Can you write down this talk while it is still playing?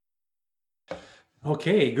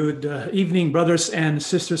Okay, good evening, brothers and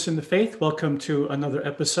sisters in the faith. Welcome to another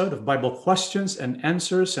episode of Bible Questions and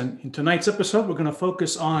Answers. And in tonight's episode, we're going to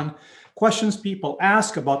focus on questions people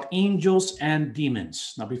ask about angels and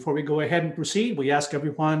demons. Now, before we go ahead and proceed, we ask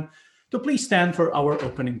everyone to please stand for our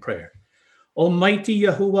opening prayer. Almighty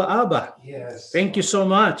Yahuwah Abba, Yes. thank you so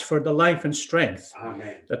much for the life and strength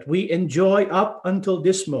Amen. that we enjoy up until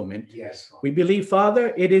this moment. Yes. Lord. We believe,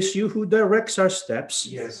 Father, it is you who directs our steps,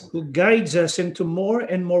 Yes. who guides us into more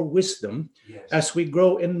and more wisdom Yes. as we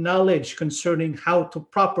grow in knowledge concerning how to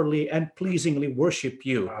properly and pleasingly worship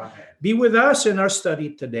you. Amen. Be with us in our study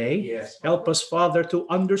today. Yes. Help us, Father, to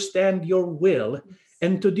understand your will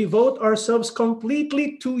and to devote ourselves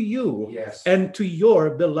completely to you Yes. and to your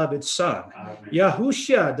beloved Son, Amen.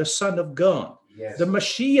 Yahushua, the Son of God, Yes. the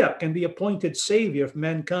Mashiach and the appointed Savior of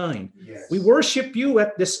mankind. Yes. We worship you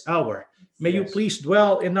at this hour. May you Yes. please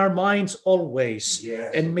dwell in our minds always,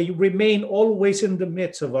 Yes. and may you remain always in the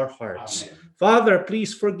midst of our hearts. Amen. Father,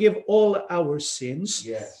 please forgive all our sins.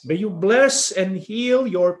 Yes. May you bless and heal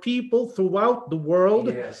your people throughout the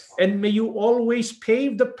world, Yes. and may you always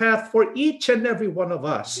pave the path for each and every one of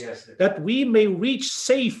us, Yes. that we may reach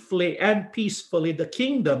safely and peacefully the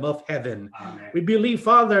kingdom of heaven. Amen. We believe,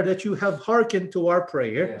 Father, that you have hearkened to our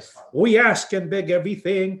prayer. Yes. Father. We ask and beg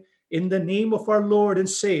everything in the name of our Lord and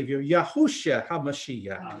Savior, Yahushua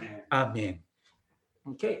HaMashiach. Amen. Amen.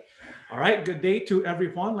 Okay. All right. Good day to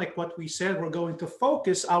everyone. Like what we said, we're going to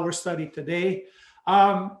focus our study today,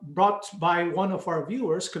 brought by one of our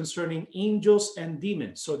viewers concerning angels and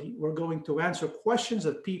demons. So we're going to answer questions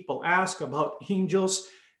that people ask about angels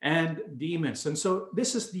and demons. And so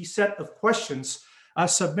this is the set of questions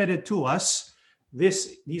submitted to us.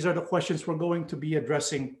 These are the questions we're going to be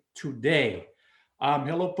addressing today.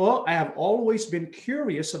 Hello po. I have always been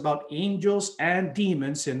curious about angels and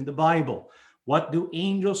demons in the Bible. What do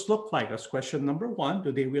angels look like? That's question number one.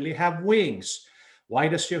 Do they really have wings? Why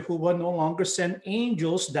does Yahuwah no longer send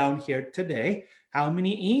angels down here today? How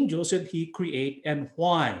many angels did he create and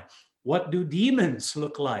why? What do demons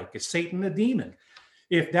look like? Is Satan a demon?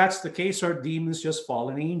 If that's the case, are demons just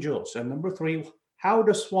fallen angels? And number three, how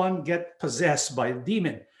does one get possessed by a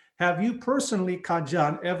demon? Have you personally,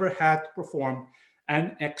 Kajan, ever had to perform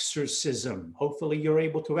an exorcism? Hopefully you're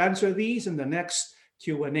able to answer these in the next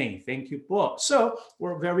Q&A. Thank you, Paul. So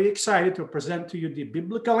we're very excited to present to you the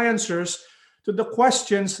biblical answers to the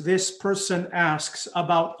questions this person asks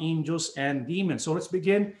about angels and demons. So let's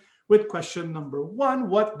begin with question number one.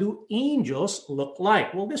 What do angels look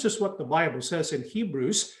like? Well, this is what the Bible says in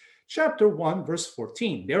Hebrews chapter 1, verse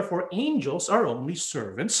 14. Therefore, angels are only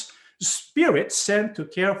servants, spirits sent to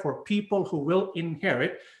care for people who will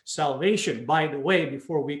inherit salvation. By the way,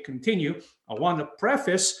 before we continue, I want to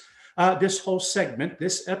preface this whole segment,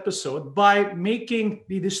 this episode, by making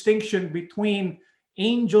the distinction between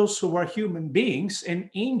angels who are human beings and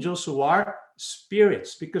angels who are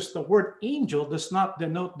spirits, because the word angel does not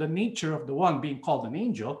denote the nature of the one being called an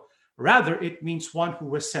angel. Rather, it means one who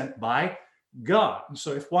was sent by God. And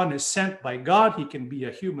so if one is sent by God, he can be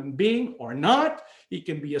a human being or not. He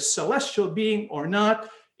can be a celestial being or not.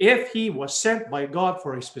 If he was sent by God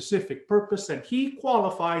for a specific purpose, then he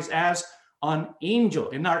qualifies as an angel.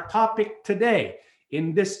 In our topic today,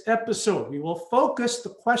 in this episode, we will focus the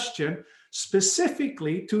question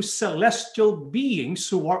specifically to celestial beings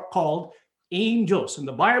who are called angels. And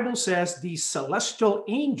the Bible says these celestial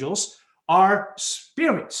angels are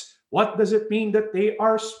spirits. What does it mean that they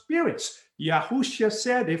are spirits? Yahushua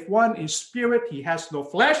said, if one is spirit, he has no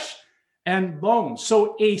flesh and bones.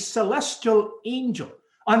 So a celestial angel,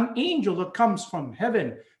 an angel that comes from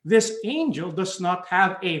heaven, this angel does not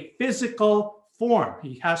have a physical form.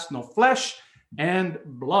 He has no flesh and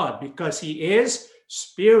blood because he is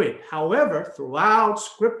spirit. However, throughout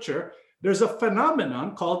Scripture, there's a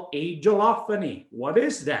phenomenon called angelophany. What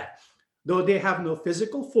is that? Though they have no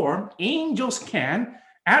physical form, angels can,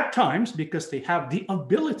 at times, because they have the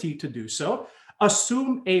ability to do so,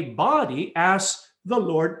 assume a body as the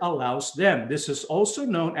Lord allows them. This is also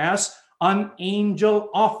known as an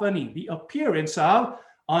angelophany, the appearance of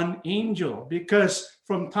an angel, because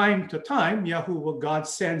from time to time, Yahuwah God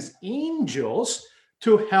sends angels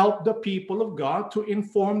to help the people of God, to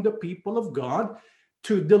inform the people of God,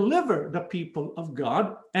 to deliver the people of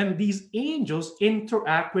God. And these angels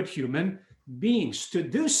interact with human beings. To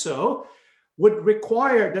do so would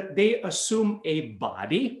require that they assume a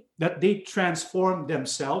body, that they transform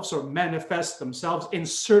themselves or manifest themselves in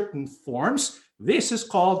certain forms. This is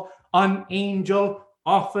called an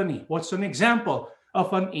angelophany. What's an example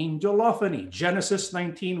of an angelophany? Genesis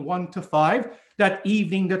 19, 1-5. That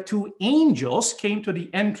evening, the two angels came to the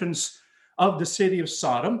entrance of the city of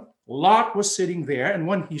Sodom. Lot was sitting there, and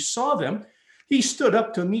when he saw them, he stood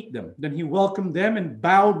up to meet them. Then he welcomed them and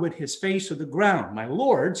bowed with his face to the ground. My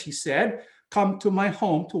lords, he said, come to my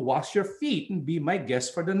home to wash your feet and be my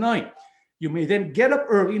guests for the night. You may then get up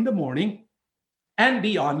early in the morning and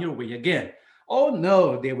be on your way again. Oh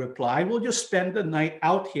no, they replied, we'll just spend the night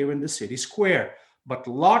out here in the city square. But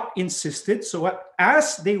Lot insisted, so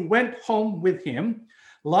as they went home with him,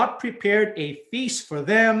 Lot prepared a feast for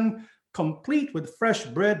them, complete with fresh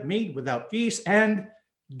bread made without yeast, and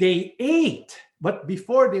they ate. But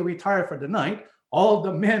before they retired for the night, all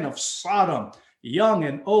the men of Sodom, young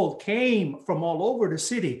and old, came from all over the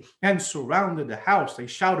city and surrounded the house. They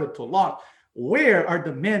shouted to Lot, where are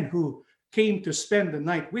the men who came to spend the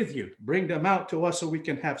night with you? Bring them out to us so we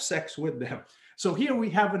can have sex with them. So here we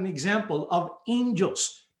have an example of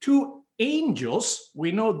angels. Two angels,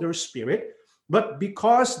 we know their spirit, but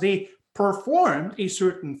because they performed a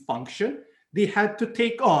certain function, they had to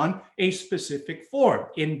take on a specific form.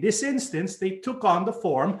 In this instance, they took on the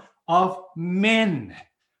form of men.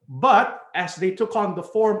 But as they took on the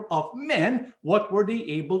form of men, what were they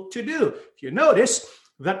able to do? If you notice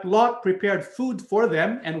that Lot prepared food for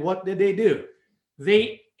them, and what did they do?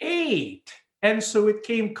 They ate. And so it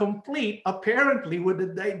came complete, apparently, with the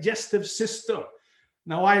digestive system.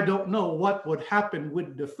 Now, I don't know what would happen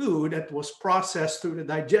with the food that was processed through the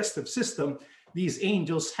digestive system these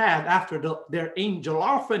angels had after their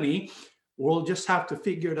angelophany. We'll just have to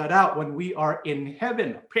figure that out when we are in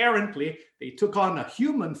heaven. Apparently, they took on a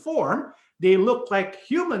human form. They look like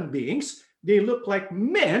human beings. They look like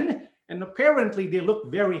men. And apparently, they look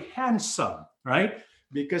very handsome, right?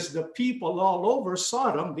 Because the people all over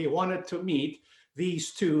Sodom, they wanted to meet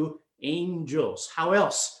these two angels. How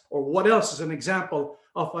else, or what else is an example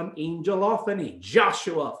of an angelophany?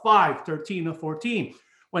 Joshua 5:13 or 14.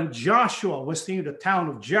 When Joshua was near the town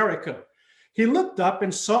of Jericho, he looked up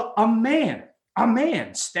and saw a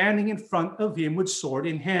man standing in front of him with sword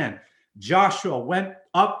in hand. Joshua went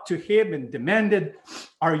up to him and demanded,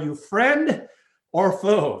 are you friend or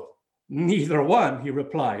foe? Neither one, he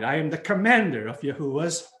replied. I am the commander of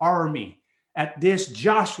Yahuwah's army. At this,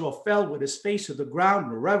 Joshua fell with his face to the ground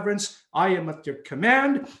in reverence. I am at your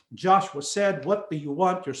command. Joshua said, what do you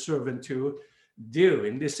want your servant to do?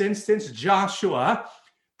 In this instance, Joshua,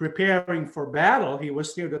 preparing for battle, he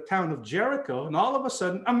was near the town of Jericho, and all of a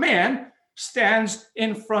sudden, a man stands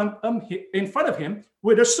in front of him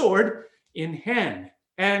with a sword in hand.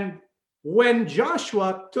 And when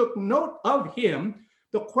Joshua took note of him,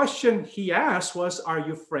 the question he asked was, are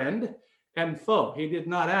you friend and foe? He did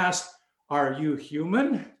not ask, are you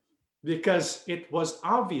human? Because it was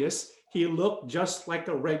obvious he looked just like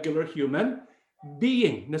a regular human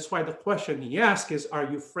being. That's why the question he asked is,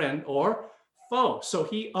 are you friend or foe? So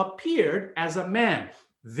he appeared as a man.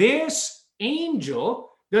 This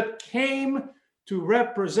angel that came to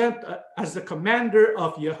represent as the commander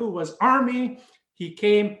of Yahuwah's army, he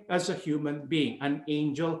came as a human being, an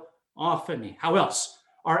angelophany. How else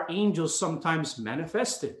are angels sometimes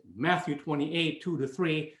manifested? Matthew 28,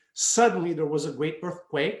 2-3, suddenly there was a great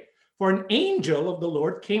earthquake, for an angel of the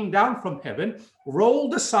Lord came down from heaven,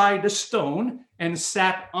 rolled aside the stone, and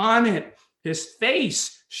sat on it. His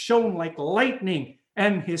face shone like lightning,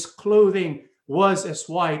 and his clothing was as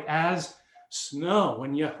white as snow.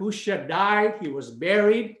 When Yahusha died, he was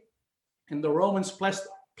buried, and the Romans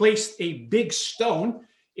placed a big stone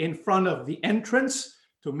in front of the entrance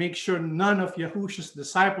to make sure none of Yahusha's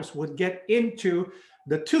disciples would get into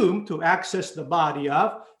the tomb to access the body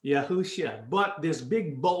of Yahusha. But this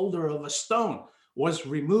big boulder of a stone was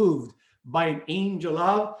removed by an angel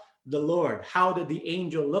of the Lord. How did the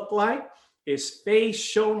angel look like? His face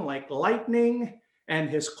shone like lightning, and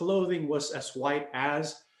his clothing was as white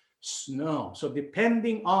as snow. So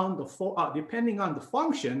depending on the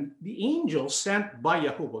function, the angels sent by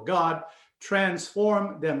Yahuwah God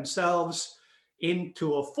transform themselves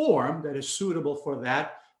into a form that is suitable for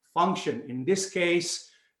that function. In this case,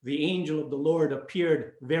 the angel of the Lord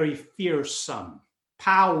appeared very fearsome,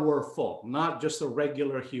 powerful, not just a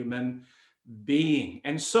regular human being.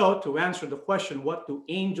 And so to answer the question, what do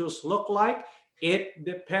angels look like? It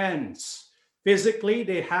depends. Physically,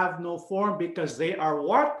 they have no form because they are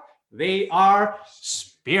what? They are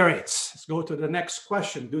spirits. Let's go to the next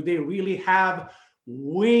question. Do they really have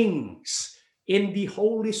wings? In the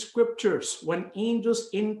Holy Scriptures, when angels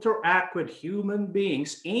interact with human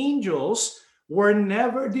beings, angels were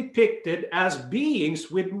never depicted as beings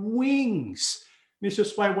with wings. This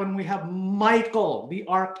is why when we have Michael, the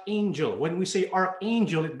archangel, when we say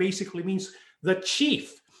archangel, it basically means the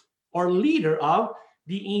chief or leader of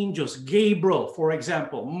the angels. Gabriel, for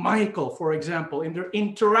example, Michael, for example, in their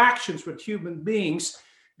interactions with human beings,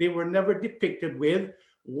 they were never depicted with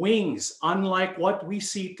wings. Unlike what we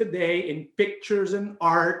see today in pictures and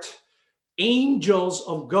art, angels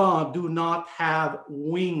of God do not have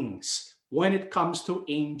wings when it comes to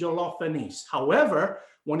angelophanies. However,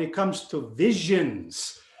 when it comes to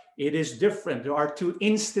visions, it is different. There are two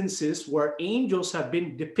instances where angels have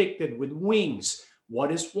been depicted with wings.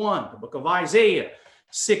 What is one? The book of Isaiah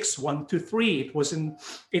 6, 1 to 3.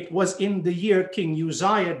 It was in the year King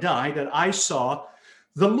Uzziah died that I saw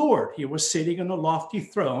the Lord. He was sitting on a lofty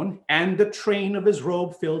throne, and the train of his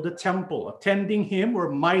robe filled the temple. Attending him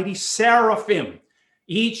were mighty seraphim.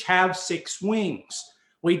 Each have 6 wings.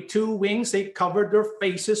 With 2 wings they covered their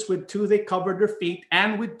faces, with 2 they covered their feet,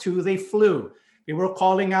 and with 2 they flew. They were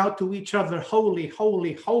calling out to each other, Holy,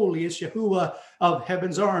 holy, holy is Yahuwah of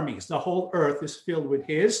heaven's armies. The whole earth is filled with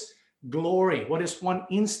his glory. What is one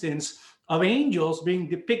instance of angels being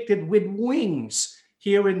depicted with wings?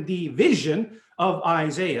 Here in the vision of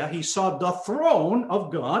Isaiah, he saw the throne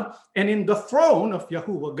of God, and in the throne of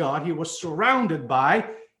Yahuwah God, he was surrounded by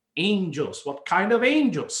angels. What kind of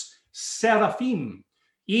angels? Seraphim.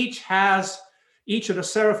 Each of the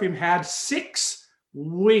seraphim had 6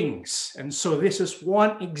 wings. And so this is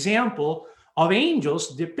one example of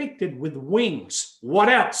angels depicted with wings. What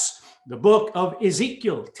else? The book of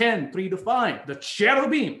Ezekiel 10, 3 to 5. The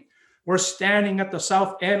cherubim were standing at the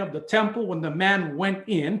south end of the temple when the man went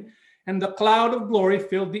in, and the cloud of glory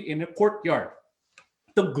filled the inner courtyard.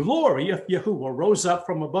 The glory of Yahuwah rose up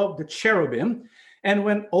from above the cherubim and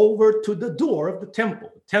went over to the door of the temple.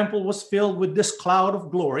 The temple was filled with this cloud of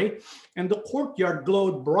glory, and the courtyard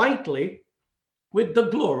glowed brightly with the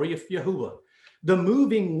glory of Yahuwah. The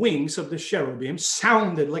moving wings of the cherubim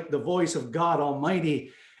sounded like the voice of God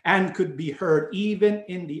Almighty and could be heard even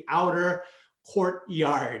in the outer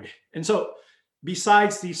courtyard. And so,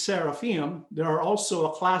 besides the seraphim, there are also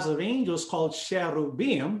a class of angels called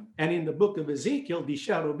cherubim. And in the book of Ezekiel, the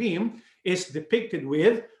cherubim is depicted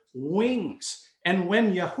with wings. And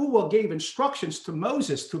when Yahuwah gave instructions to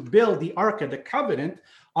Moses to build the Ark of the Covenant,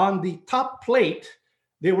 on the top plate,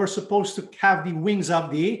 they were supposed to have the wings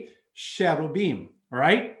of the cherubim,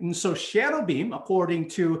 right? And so cherubim, according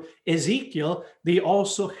to Ezekiel, they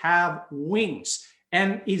also have wings.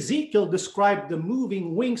 And Ezekiel described the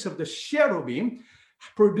moving wings of the cherubim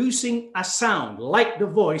producing a sound like the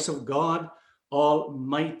voice of God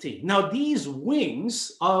Almighty. Now, these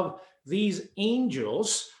wings of these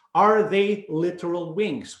angels, are they literal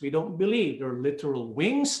wings? We don't believe they're literal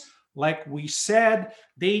wings. Like we said,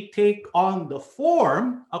 they take on the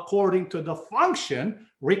form according to the function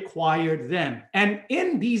required them. And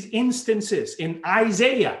in these instances, in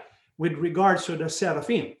Isaiah, with regards to the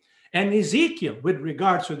seraphim, and Ezekiel, with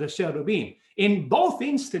regards to the cherubim, in both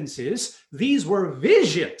instances, these were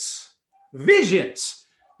visions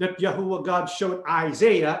that Yahuwah God showed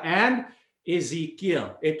Isaiah and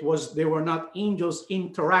Ezekiel. They were not angels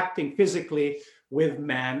interacting physically with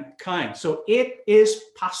mankind. So it is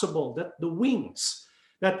possible that the wings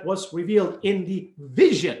that was revealed in the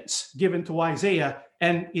visions given to Isaiah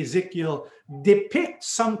and Ezekiel depict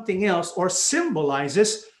something else or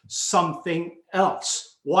symbolizes something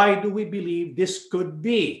else. Why do we believe this could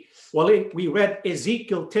be? Well, we read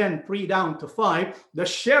Ezekiel 10, 3 down to 5, the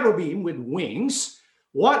cherubim with wings.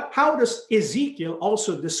 How does Ezekiel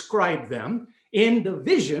also describe them in the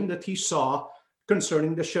vision that he saw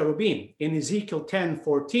concerning the cherubim? In Ezekiel 10,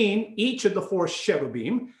 14, each of the 4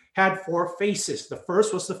 cherubim had 4 faces. The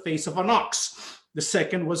first was the face of an ox. The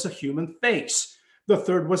second was a human face. The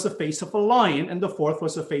third was the face of a lion. And the fourth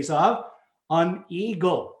was the face of an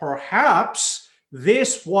eagle. Perhaps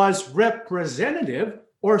this was representative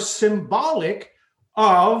or symbolic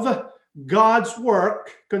of God's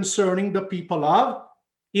work concerning the people of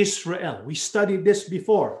Israel. We studied this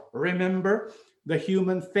before. Remember the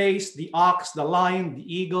human face, the ox, the lion,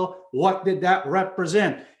 the eagle. What did that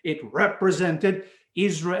represent? It represented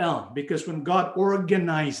Israel, because when God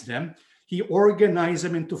organized them, he organized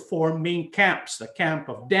them into 4 main camps: the camp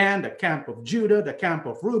of Dan, the camp of Judah, the camp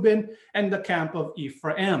of Reuben, and the camp of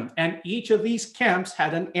Ephraim. And each of these camps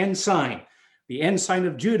had an ensign. The ensign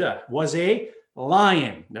of Judah was a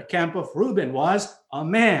lion. The camp of Reuben was a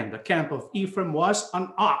man. The camp of Ephraim was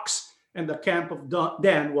an ox. And the camp of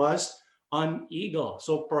Dan was an eagle.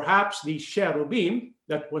 So perhaps the cherubim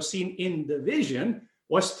that was seen in the vision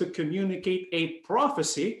was to communicate a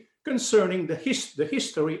prophecy concerning the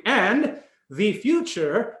history and the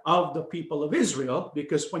future of the people of Israel.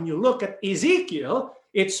 Because when you look at Ezekiel,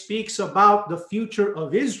 it speaks about the future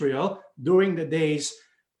of Israel during the days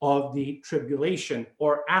of the tribulation,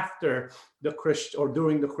 or after the Christian, or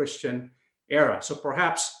during the Christian era. So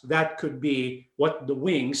perhaps that could be what the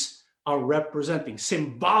wings are representing,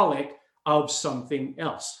 symbolic of something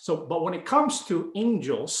else. So, but when it comes to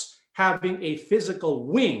angels having a physical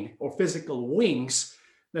wing or physical wings,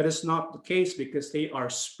 that is not the case because they are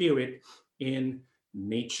spirit in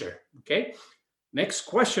nature. Okay. Next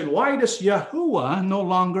question. Why does Yahuwah no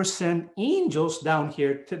longer send angels down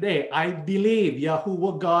here today? I believe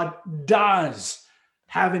Yahuwah God does.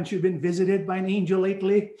 Haven't you been visited by an angel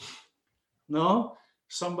lately? No?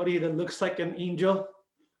 Somebody that looks like an angel?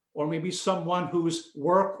 Or maybe someone whose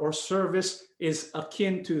work or service is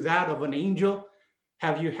akin to that of an angel?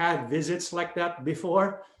 Have you had visits like that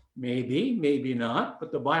before? Maybe, maybe not.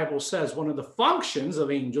 But the Bible says one of the functions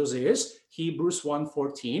of angels is Hebrews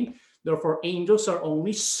 1:14. Therefore, angels are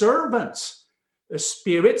only servants, a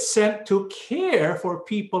spirit sent to care for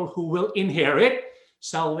people who will inherit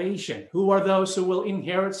salvation. Who are those who will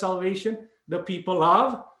inherit salvation? The people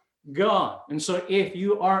of God. And so if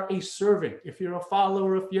you are a servant, if you're a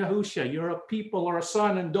follower of Yahusha, you're a people or a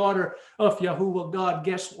son and daughter of Yahuwah God,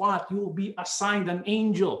 guess what? You will be assigned an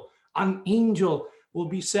angel. An angel will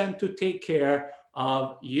be sent to take care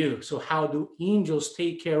of you. So how do angels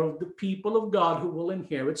take care of the people of God who will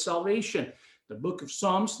inherit salvation? The book of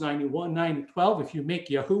Psalms 91, 9 to 12, if you make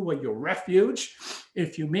Yahuwah your refuge,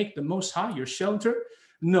 if you make the Most High your shelter,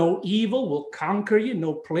 no evil will conquer you,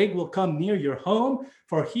 no plague will come near your home,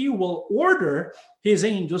 for he will order his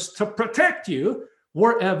angels to protect you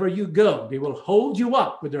wherever you go. They will hold you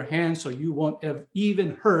up with their hands so you won't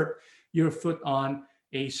even hurt your foot on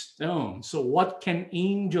a stone. So what can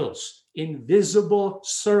angels, invisible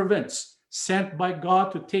servants sent by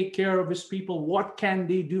God to take care of his people, what can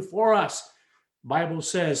they do for us? Bible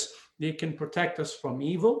says they can protect us from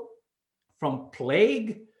evil, from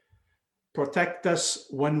plague, protect us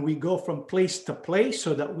when we go from place to place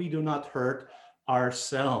so that we do not hurt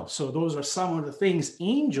ourselves. So those are some of the things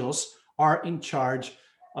angels are in charge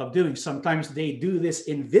of doing. Sometimes they do this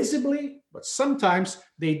invisibly, but sometimes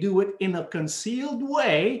they do it in a concealed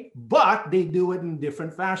way, but they do it in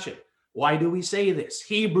different fashion. Why do we say this?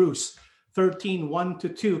 Hebrews 13, 1 to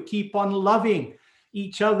 2, keep on loving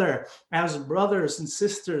each other as brothers and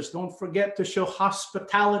sisters. Don't forget to show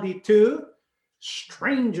hospitality to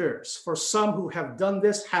strangers, for some who have done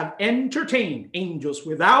this have entertained angels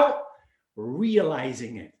without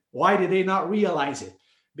realizing it. Why did they not realize it?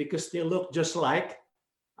 Because they look just like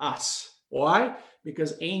us. Why?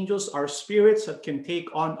 Because angels are spirits that can take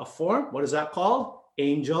on a form. What is that called?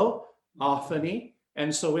 Angelology.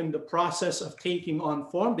 And so in the process of taking on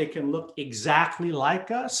form, they can look exactly like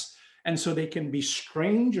us. And so they can be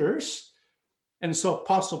strangers. And so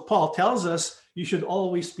Apostle Paul tells us you should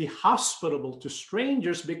always be hospitable to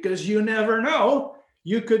strangers because you never know.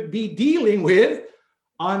 You could be dealing with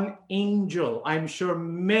an angel. I'm sure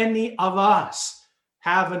many of us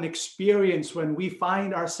have an experience when we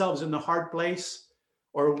find ourselves in a hard place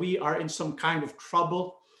or we are in some kind of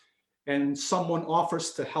trouble and someone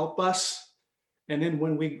offers to help us. And then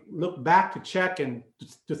when we look back to check and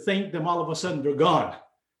to thank them, all of a sudden they're gone.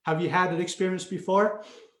 Have you had that experience before?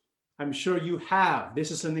 I'm sure you have. This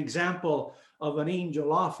is an example of an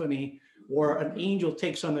angelophany where an angel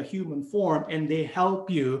takes on a human form and they help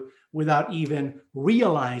you without even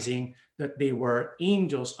realizing that they were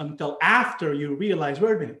angels until after you realize,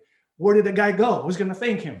 wait a minute, where did the guy go? Who's going to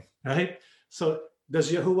thank him, right? So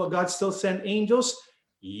does Yahuwah God still send angels?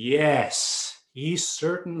 Yes, he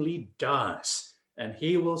certainly does. And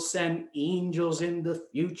he will send angels in the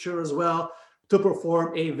future as well to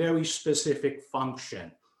perform a very specific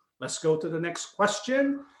function. Let's go to the next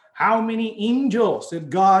question. How many angels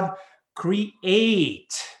did God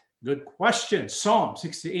create? Good question. Psalm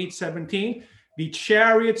 68:17. The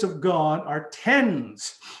chariots of God are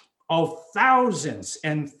tens of thousands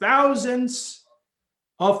and thousands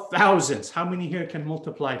of thousands. How many here can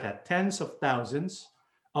multiply that? Tens of thousands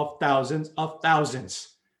of thousands of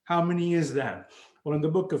thousands. How many is that? Well, in the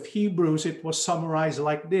book of Hebrews, it was summarized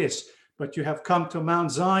like this. But you have come to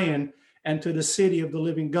Mount Zion and to the city of the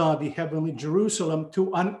living God, the heavenly Jerusalem,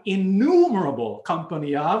 to an innumerable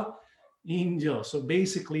company of angels. So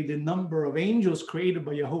basically, the number of angels created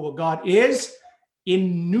by Yahuwah God is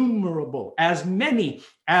innumerable, as many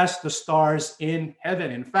as the stars in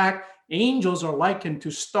heaven. In fact, angels are likened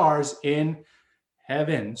to stars in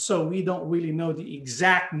heaven. So we don't really know the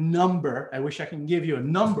exact number. I wish I can give you a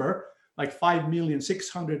number, like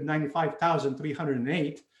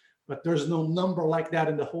 5,695,308. But there's no number like that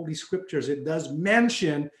in the Holy Scriptures. It does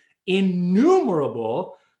mention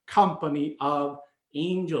innumerable company of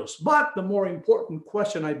angels. But the more important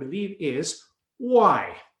question, I believe, is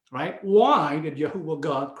why, right? Why did Yahuwah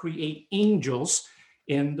God create angels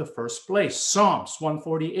in the first place? Psalms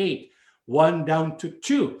 148, 1 down to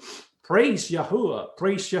 2 Praise Yahuwah.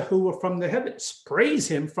 Praise Yahuwah from the heavens. Praise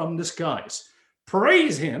him from the skies.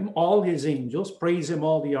 Praise him, all his angels. Praise him,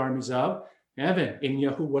 all the armies of heaven. In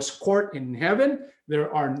Yahuwah's court in heaven,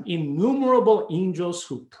 there are innumerable angels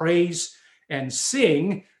who praise and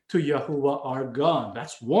sing to Yahuwah our God.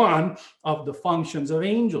 That's one of the functions of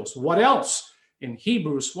angels. What else? In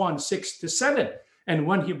Hebrews 1, 6-7. And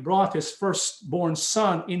when he brought his firstborn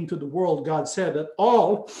son into the world, God said that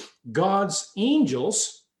all God's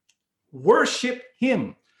angels worship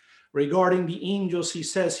him. Regarding the angels, he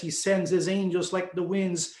says he sends his angels like the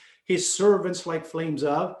winds, his servants like flames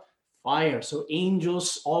of fire. So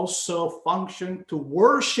angels also function to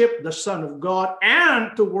worship the Son of God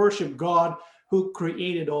and to worship God who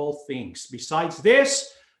created all things. Besides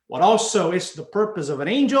this, what also is the purpose of an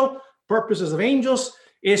angel? Purposes of angels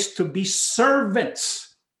is to be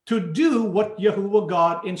servants, to do what Yahuwah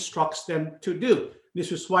God instructs them to do.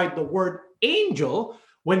 This is why the word angel,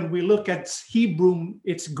 when we look at Hebrew,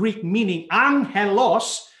 its Greek meaning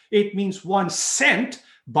angelos, it means one sent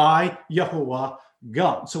by Yahuwah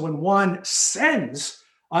God. So when one sends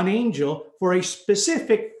an angel for a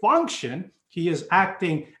specific function, he is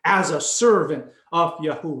acting as a servant of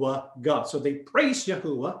Yahuwah God. So they praise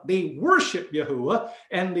Yahuwah, they worship Yahuwah,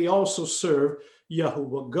 and they also serve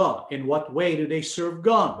Yahuwah God. In what way do they serve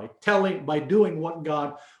God? By doing what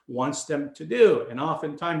God wants them to do. And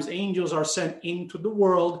oftentimes angels are sent into the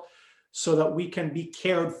world so that we can be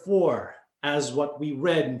cared for. As what we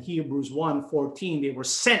read in Hebrews 1:14, they were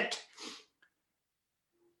sent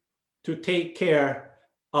to take care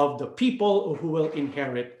of the people who will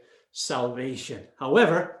inherit salvation.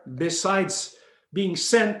 However, besides being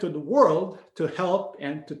sent to the world to help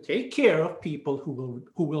and to take care of people who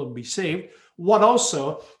will be saved, what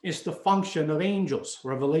also is the function of angels?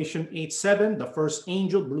 Revelation 8:7, the first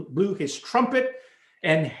angel blew his trumpet,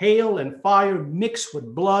 and hail and fire mixed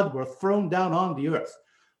with blood were thrown down on the earth.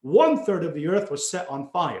 1/3 of the earth was set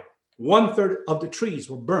on fire. 1/3 of the trees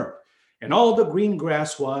were burnt, and all the green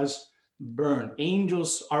grass was burned.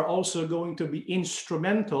 Angels are also going to be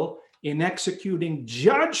instrumental in executing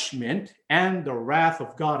judgment and the wrath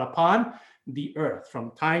of God upon the earth.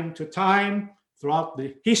 From time to time, throughout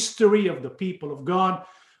the history of the people of God,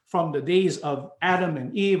 from the days of Adam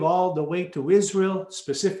and Eve all the way to Israel,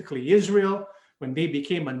 specifically Israel, when they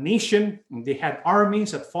became a nation, and they had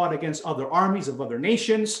armies that fought against other armies of other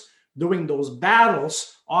nations. During those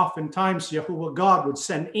battles, oftentimes Yahuwah God would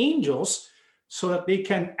send angels so that they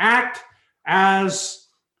can act as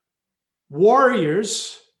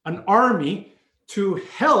warriors, an army, to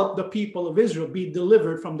help the people of Israel be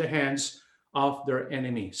delivered from the hands of their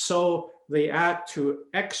enemies. So they act to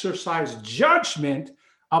exercise judgment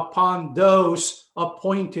upon those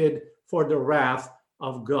appointed for the wrath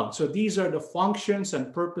of God. So these are the functions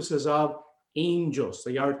and purposes of angels.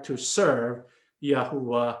 They are to serve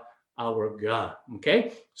Yahuwah our God.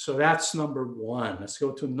 Okay, so that's number one. Let's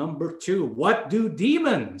go to number two. What do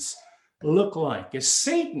demons look like? Is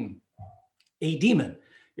Satan a demon?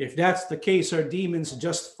 If that's the case, are demons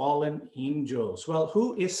just fallen angels? Well,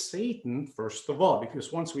 who is Satan, first of all?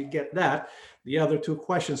 Because once we get that, the other two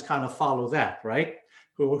questions kind of follow that, right?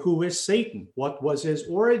 Who is Satan? What was his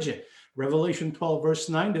origin? Revelation 12, verse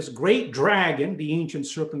 9, this great dragon, the ancient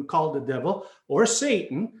serpent called the devil, or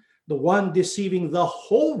Satan, the one deceiving the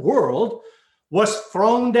whole world, was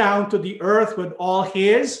thrown down to the earth with all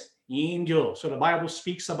his angels. So the Bible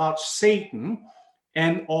speaks about Satan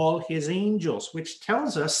and all his angels, which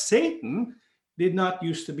tells us Satan did not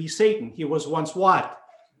used to be Satan. He was once what?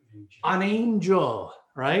 An angel,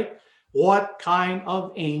 right? What kind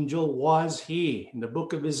of angel was he? In the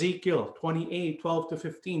book of Ezekiel 28,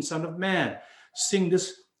 12-15, Son of man, sing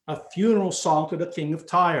this a funeral song to the king of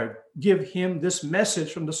Tyre. Give him this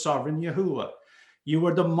message from the sovereign Yahuwah. You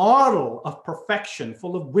were the model of perfection,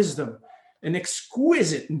 full of wisdom and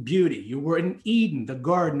exquisite in beauty. You were in Eden, the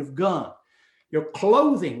garden of God. Your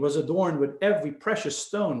clothing was adorned with every precious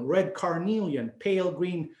stone, red carnelian, pale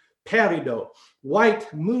green peridot,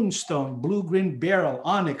 white moonstone, blue-green beryl,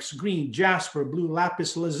 onyx, green, jasper, blue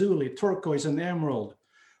lapis lazuli, turquoise, and emerald,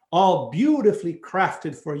 all beautifully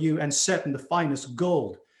crafted for you and set in the finest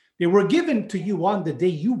gold. They were given to you on the day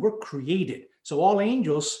you were created. So all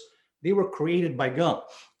angels, they were created by God.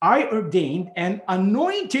 I ordained and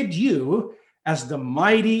anointed you as the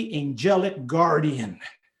mighty angelic guardian.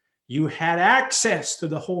 You had access to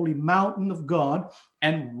the holy mountain of God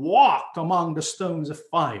and walked among the stones of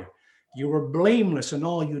fire. You were blameless in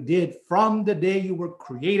all you did from the day you were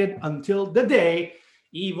created until the day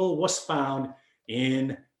evil was found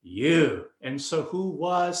in you. And so who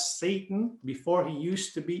was Satan before he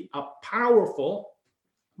used to be a powerful,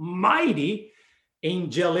 mighty,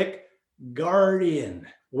 angelic guardian.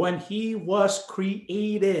 When he was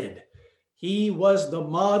created, he was the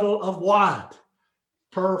model of what?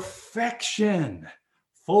 Perfection,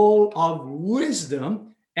 full of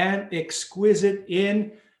wisdom and exquisite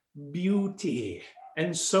in beauty.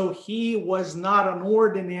 And so he was not an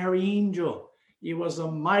ordinary angel. He was a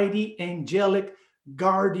mighty angelic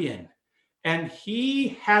guardian. And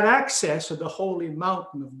he had access to the holy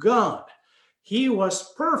mountain of God. He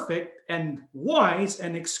was perfect and wise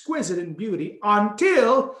and exquisite in beauty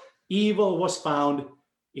until evil was found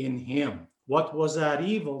in him. What was that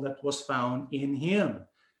evil that was found in him?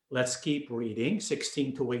 Let's keep reading,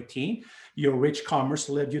 16 to 18. Your rich commerce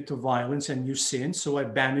led you to violence, and you sinned, so I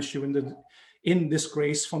banished you in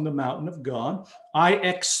disgrace from the mountain of God. I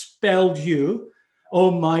expelled you,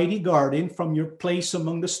 O mighty guardian, from your place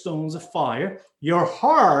among the stones of fire. Your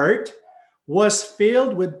heart was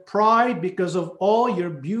filled with pride because of all your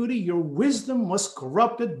beauty. Your wisdom was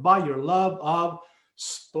corrupted by your love of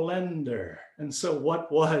splendor. And so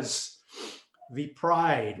what was the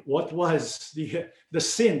pride? What was the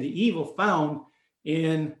sin, the evil found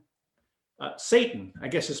in Satan? I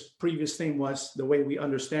guess his previous name was, the way we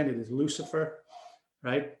understand it, is Lucifer,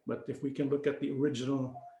 right? But if we can look at the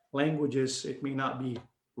original languages, it may not be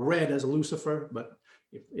read as Lucifer, but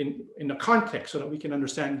in the context so that we can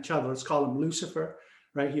understand each other, let's call him Lucifer,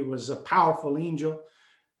 right? He was a powerful angel.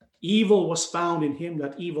 Evil was found in him.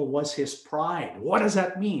 That evil was his pride. What does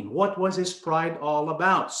that mean? What was his pride all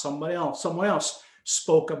about? Someone else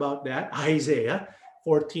spoke about that. Isaiah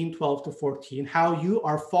 14:12 to 14. How you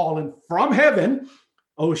are fallen from heaven,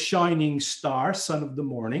 O shining star, son of the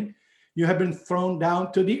morning. You have been thrown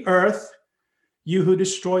down to the earth, you who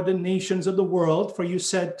destroyed the nations of the world. For you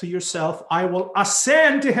said to yourself, I will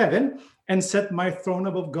ascend to heaven and set my throne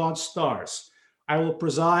above God's stars. I will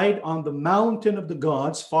preside on the mountain of the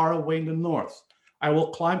gods far away in the north. I will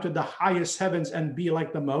climb to the highest heavens and be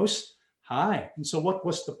like the Most High. And so what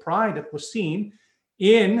was the pride that was seen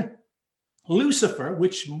in Lucifer,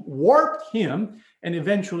 which warped him, and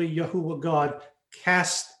eventually Yahuwah God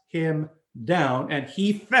cast him down, and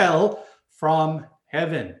he fell from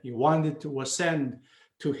heaven. He wanted to ascend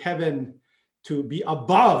to heaven to be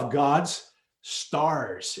above God's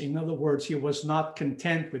stars. In other words, he was not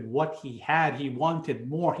content with what he had. He wanted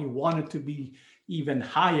more. He wanted to be even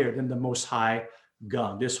higher than the Most High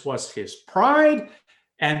God. This was his pride.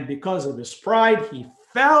 And because of his pride, he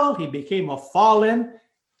fell. He became a fallen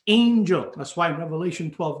angel. That's why in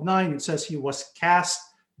Revelation 12:9, it says he was cast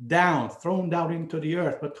down, thrown down into the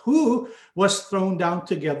earth. But who was thrown down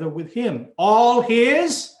together with him? All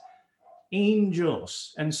his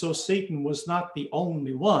angels. And so Satan was not the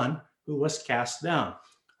only one who was cast down,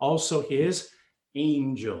 also his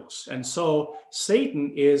angels. And so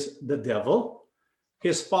Satan is the devil.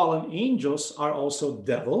 His fallen angels are also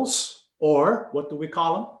devils, or what do we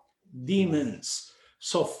call them? Demons.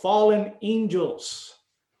 So fallen angels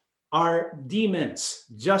are demons,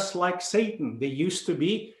 just like Satan. They used to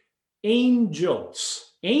be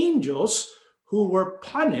angels, angels who were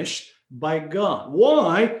punished by God.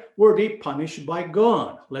 Why were they punished by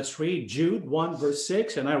God? Let's read Jude 1 verse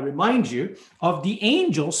 6. And I remind you of the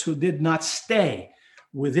angels who did not stay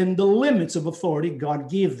within the limits of authority God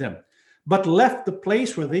gave them, but left the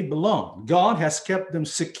place where they belong. God has kept them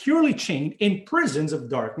securely chained in prisons of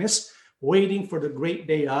darkness, waiting for the great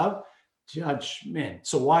day of judgment.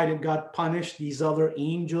 So why did God punish these other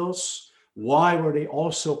angels? Why were they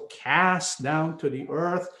also cast down to the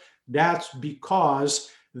earth? That's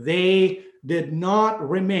because they did not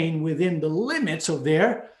remain within the limits of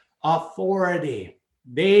their authority.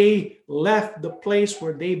 They left the place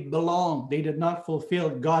where they belong. They did not fulfill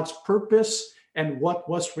God's purpose and what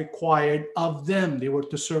was required of them. They were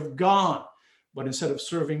to serve God. But instead of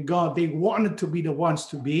serving God, they wanted to be the ones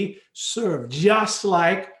to be served. Just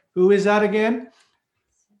like, who is that again?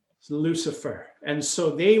 It's Lucifer. And so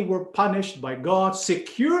they were punished by God,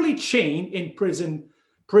 securely chained in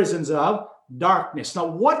prisons of darkness. Now,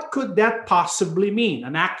 what could that possibly mean?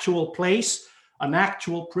 An actual place, an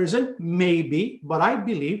actual prison? Maybe, but I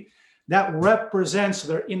believe that represents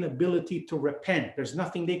their inability to repent. There's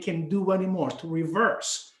nothing they can do anymore to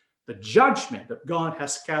reverse the judgment that God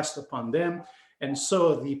has cast upon them. And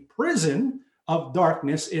so the prison of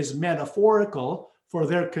darkness is metaphorical for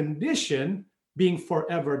their condition being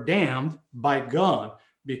forever damned by God,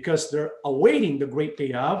 because they're awaiting the great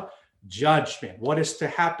day of judgment. What is to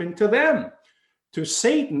happen to them? To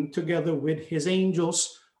Satan together with his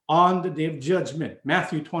angels on the day of judgment.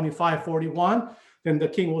 Matthew 25:41. Then the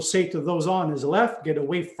king will say to those on his left, get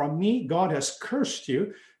away from me. God has cursed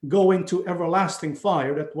you. Go into everlasting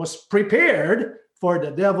fire that was prepared for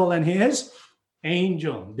the devil and his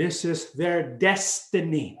Angel. This is their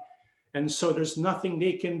destiny. And so there's nothing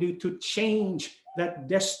they can do to change that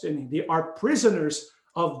destiny. They are prisoners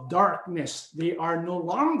of darkness. They are no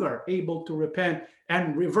longer able to repent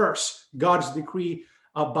and reverse God's decree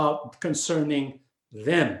about concerning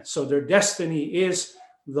them. So their destiny is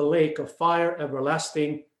the lake of fire,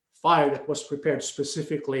 everlasting fire that was prepared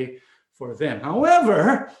specifically for them.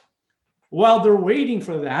 However, while they're waiting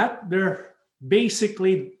for that, they're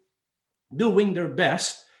basically doing their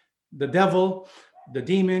best. The devil, the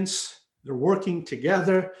demons, they're working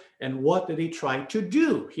together. And what do they try to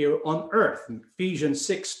do here on earth? In Ephesians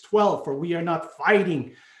 6:12, for we are not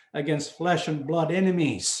fighting against flesh and blood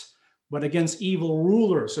enemies, but against evil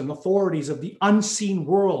rulers and authorities of the unseen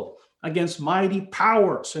world, against mighty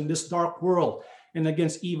powers in this dark world, and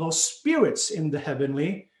against evil spirits in the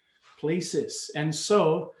heavenly places. And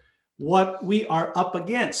so, what we are up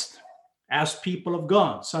against as people of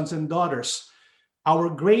God, sons and daughters, our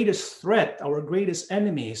greatest threat, our greatest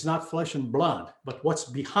enemy is not flesh and blood, but what's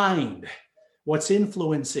behind, what's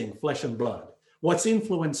influencing flesh and blood, what's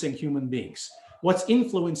influencing human beings, what's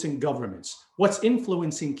influencing governments, what's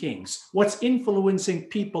influencing kings, what's influencing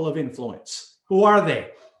people of influence. Who are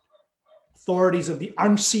they? Authorities of the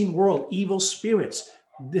unseen world, evil spirits.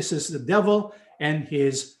 This is the devil and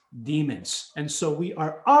his demons. And so we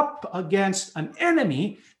are up against an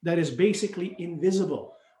enemy that is basically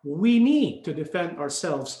invisible. We need to defend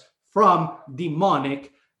ourselves from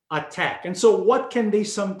demonic attack. And so what can they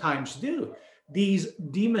sometimes do? These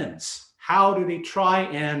demons, how do they try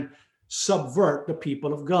and subvert the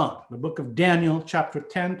people of God? The book of Daniel, chapter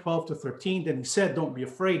 10, 12 to 13, then he said, don't be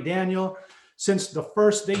afraid, Daniel, since the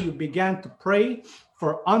first day you began to pray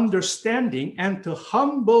for understanding and to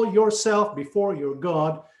humble yourself before your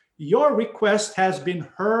God, your request has been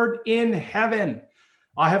heard in heaven.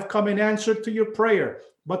 I have come in answer to your prayer.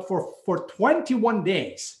 But for 21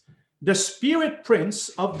 days, the spirit prince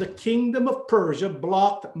of the kingdom of Persia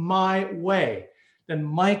blocked my way. Then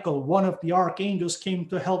Michael, one of the archangels, came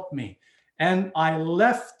to help me. And I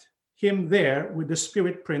left him there with the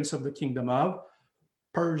spirit prince of the kingdom of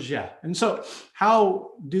Persia. And so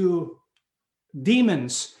how do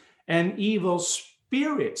demons and evil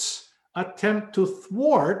spirits attempt to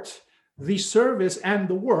thwart the service and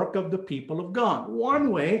the work of the people of God?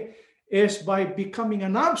 One way is by becoming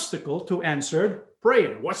an obstacle to answered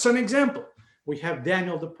prayer. What's an example? We have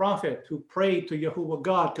Daniel the prophet who prayed to Yahuwah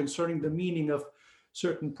God concerning the meaning of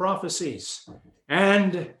certain prophecies.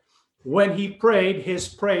 And when he prayed, his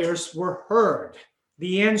prayers were heard.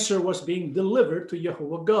 The answer was being delivered to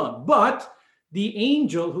Yahuwah God. But the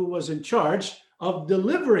angel who was in charge of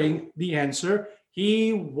delivering the answer,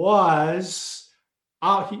 he was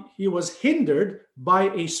hindered by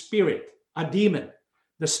a spirit, a demon,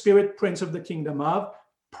 the spirit prince of the kingdom of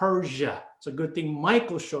Persia. It's a good thing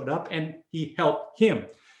Michael showed up and he helped him.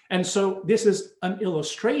 And so this is an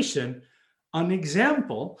illustration, an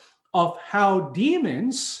example of how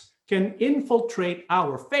demons can infiltrate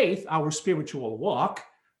our faith, our spiritual walk,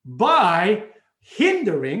 by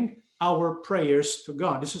hindering our prayers to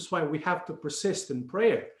God. This is why we have to persist in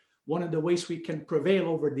prayer. One of the ways we can prevail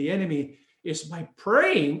over the enemy is by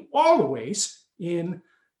praying always in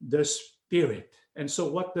the Spirit. And so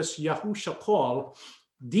what does Yahusha call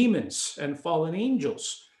demons and fallen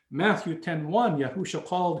angels? Matthew 10:1, Yahusha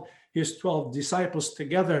called his 12 disciples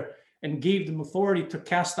together and gave them authority to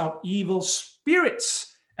cast out evil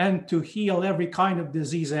spirits and to heal every kind of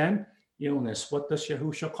disease and illness. What does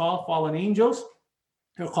Yahusha call fallen angels?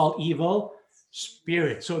 They're called evil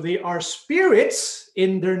spirits. So they are spirits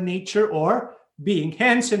in their nature or being.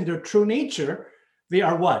 Hence, in their true nature, they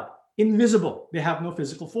are what? Invisible. They have no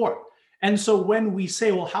physical form. And so when we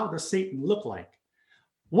say, well, how does Satan look like?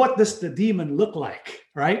 What does the demon look like,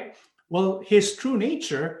 right? Well, his true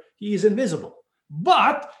nature, he is invisible.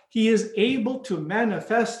 But he is able to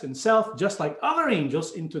manifest himself just like other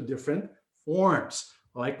angels into different forms.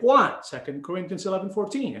 Like what? 2 Corinthians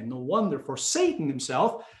 11:14. And no wonder, for Satan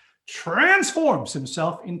himself transforms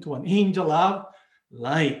himself into an angel of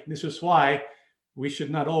light. This is why we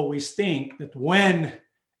should not always think that when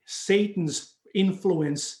Satan's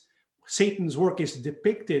influence, Satan's work is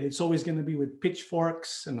depicted, it's always going to be with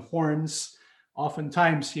pitchforks and horns.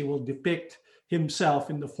 Oftentimes he will depict himself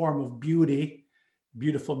in the form of beauty,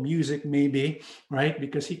 beautiful music maybe, right?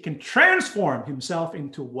 Because he can transform himself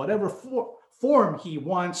into whatever form he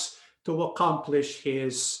wants to accomplish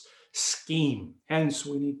his scheme. Hence,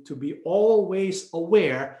 we need to be always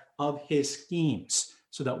aware of his schemes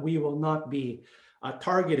so that we will not be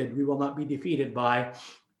targeted, we will not be defeated by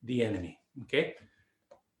the enemy. Okay?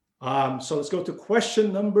 So let's go to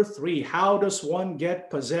question number 3. How does one get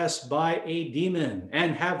possessed by a demon?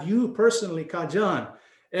 And have you personally, Kajan,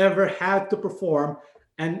 ever had to perform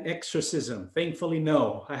an exorcism? Thankfully,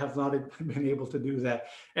 no, I have not been able to do that.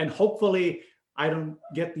 And hopefully, I don't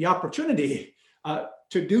get the opportunity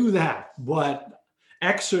to do that. But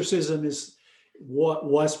exorcism is what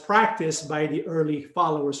was practiced by the early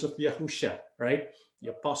followers of Yahusha, right? The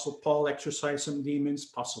Apostle Paul exorcised some demons,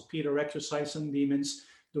 Apostle Peter exorcised some demons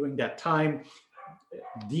during that time.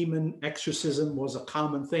 Demon exorcism was a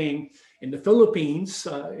common thing. In the Philippines,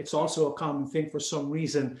 it's also a common thing for some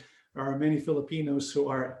reason. There are many Filipinos who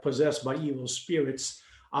are possessed by evil spirits.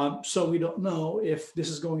 So we don't know if this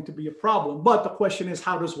is going to be a problem. But the question is,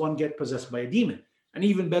 how does one get possessed by a demon? An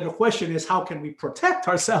even better question is, how can we protect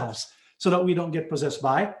ourselves so that we don't get possessed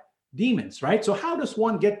by demons, right? So how does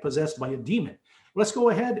one get possessed by a demon? Let's go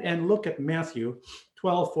ahead and look at Matthew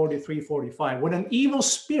 12, 43, 45. When an evil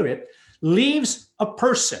spirit leaves a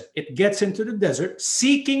person, it gets into the desert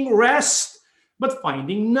seeking rest, but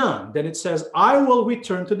finding none. Then it says, I will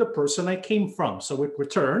return to the person I came from. So it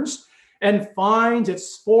returns and finds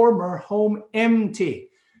its former home empty,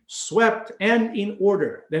 swept and in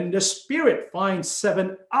order. Then the spirit finds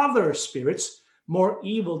 7 other spirits more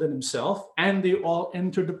evil than himself, and they all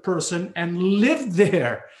enter the person and live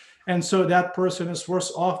there. And so that person is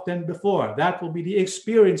worse off than before. That will be the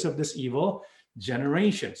experience of this evil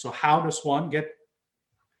generation. So how does one get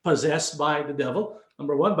possessed by the devil?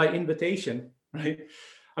 Number 1, by invitation, right?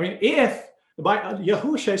 I mean, if by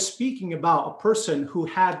Yahusha is speaking about a person who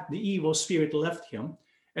had the evil spirit left him,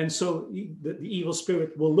 and so the evil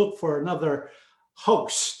spirit will look for another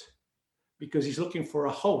host, because he's looking for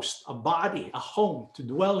a host, a body, a home to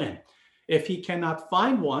dwell in. If he cannot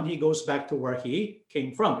find one, he goes back to where he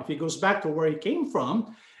came from. If he goes back to where he came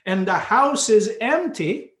from and the house is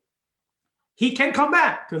empty, he can come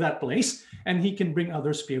back to that place and he can bring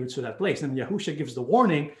other spirits to that place. And Yahusha gives the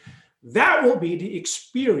warning, that will be the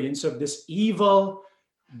experience of this evil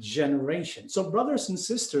generation. So brothers and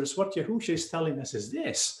sisters, what Yahusha is telling us is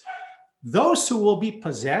this: those who will be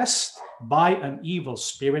possessed by an evil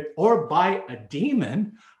spirit or by a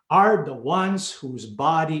demon are the ones whose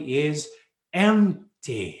body is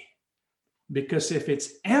empty. Because if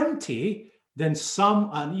it's empty, then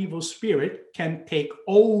an evil spirit can take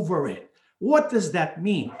over it. What does that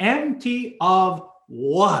mean? Empty of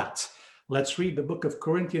what? Let's read the book of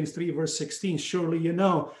Corinthians 3, verse 16. Surely you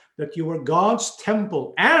know that you are God's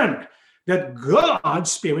temple and that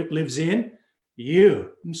God's spirit lives in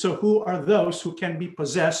you. And so who are those who can be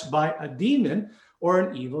possessed by a demon or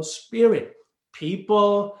an evil spirit?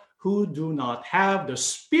 People who do not have the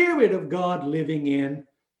Spirit of God living in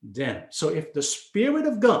them. So if the Spirit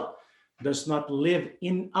of God does not live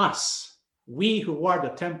in us, we who are the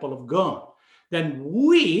temple of God, then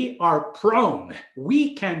we are prone.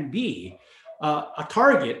 We can be a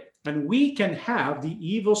target, and we can have the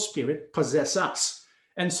evil spirit possess us.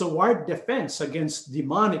 And so our defense against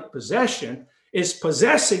demonic possession is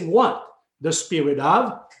possessing what? The Spirit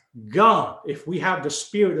of God. If we have the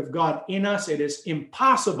Spirit of God in us, it is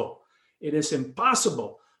impossible. It is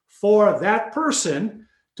impossible for that person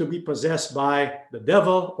to be possessed by the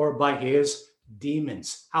devil or by his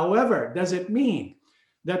demons. However, does it mean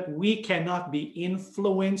that we cannot be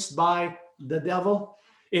influenced by the devil?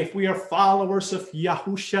 If we are followers of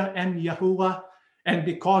Yahusha and Yahuwah, and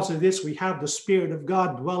because of this, we have the Spirit of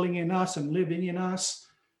God dwelling in us and living in us,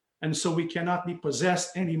 and so we cannot be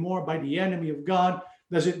possessed anymore by the enemy of God,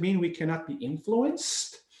 does it mean we cannot be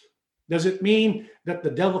influenced? Does it mean that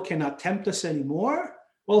the devil cannot tempt us anymore?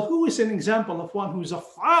 Well, who is an example of one who's a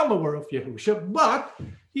follower of Yahusha, but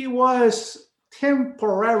he was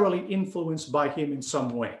temporarily influenced by him in some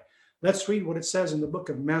way? Let's read what it says in the book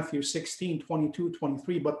of Matthew 16, 22,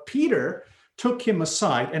 23. But Peter took him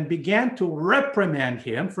aside and began to reprimand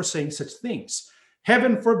him for saying such things.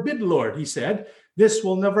 Heaven forbid, Lord, he said, this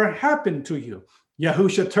will never happen to you.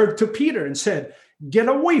 Yahusha turned to Peter and said, get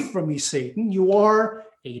away from me, Satan. You are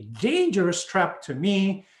a dangerous trap to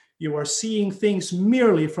me. You are seeing things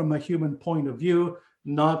merely from a human point of view,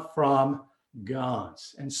 not from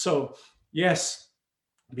God's. And so, yes,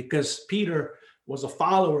 because Peter was a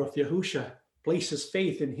follower of Yahusha, places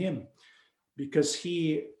faith in him, because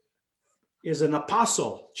he is an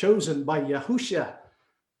apostle chosen by Yahusha,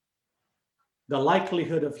 the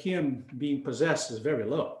likelihood of him being possessed is very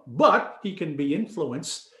low. But he can be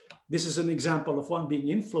influenced. This is an example of one being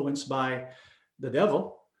influenced by the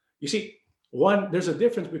devil. You see, there's a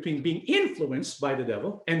difference between being influenced by the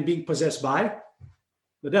devil and being possessed by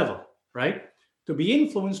the devil, right? To be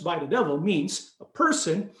influenced by the devil means a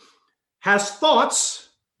person has thoughts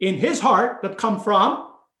in his heart that come from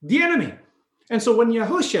the enemy. And so when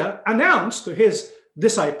Yahushua announced to his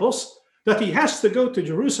disciples that he has to go to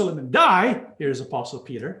Jerusalem and die, here's Apostle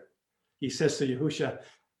Peter. He says to Yahushua,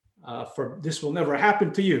 for this will never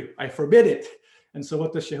happen to you. I forbid it. And so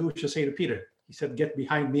what does Yahushua say to Peter? He said, get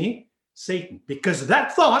behind me, Satan. Because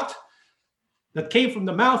that thought that came from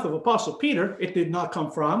the mouth of Apostle Peter, it did not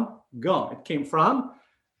come from God. It came from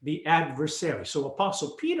the adversary. So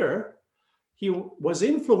Apostle Peter, he was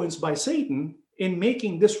influenced by Satan in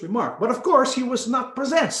making this remark. But of course, he was not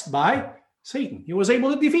possessed by Satan. He was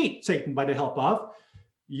able to defeat Satan by the help of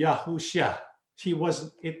Yahushua.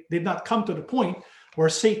 It did not come to the point where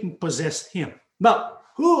Satan possessed him. Now,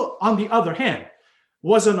 who, on the other hand,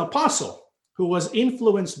 was an apostle who was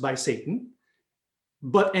influenced by Satan,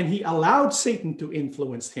 and he allowed Satan to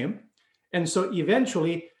influence him, and so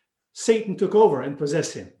eventually Satan took over and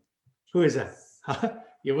possessed him. Who is that?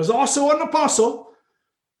 He was also an apostle,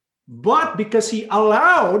 but because he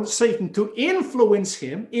allowed Satan to influence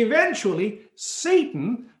him, eventually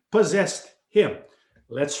Satan possessed him.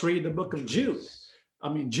 Let's read the book of John,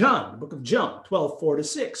 the book of John,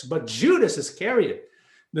 12:4-6. But Judas Iscariot,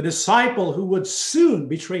 the disciple who would soon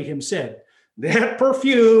betray him, said, that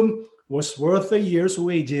perfume was worth a year's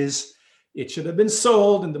wages. It should have been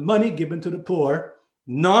sold and the money given to the poor.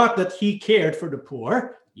 Not that he cared for the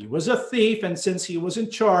poor. He was a thief, and since he was in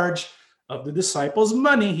charge of the disciples'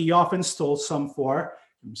 money, he often stole some for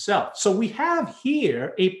himself. So we have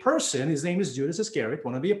here a person, his name is Judas Iscariot,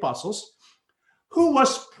 one of the apostles, who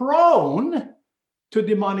was prone to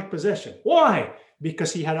demonic possession. Why?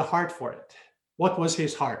 Because he had a heart for it. What was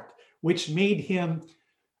his heart? Which made him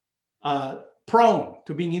prone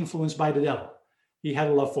to being influenced by the devil. He had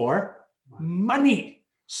a love for money.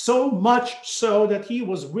 So much so that he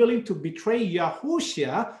was willing to betray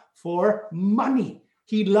Yahushua for money.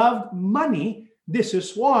 He loved money. This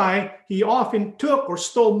is why he often took or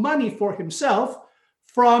stole money for himself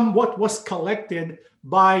from what was collected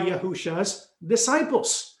by Yahushua's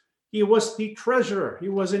disciples. He was the treasurer. He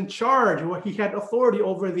was in charge. He had authority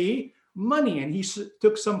over the money, and he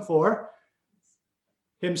took some for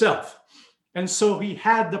himself. And so he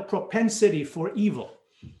had the propensity for evil.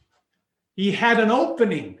 He had an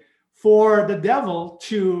opening for the devil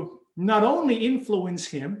to not only influence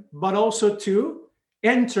him, but also to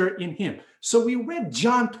enter in him. So we read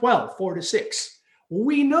John 12:4-6.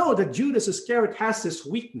 We know that Judas Iscariot has this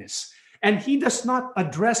weakness, and he does not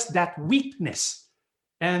address that weakness.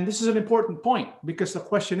 And this is an important point, because the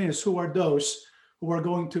question is, who are those who are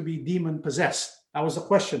going to be demon possessed? That was the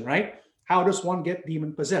question, right? How does one get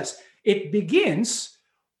demon possessed? It begins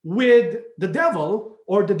with the devil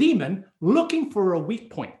or the demon looking for a weak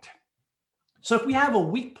point. So if we have a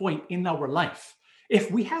weak point in our life, if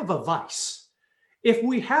we have a vice, if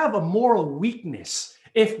we have a moral weakness,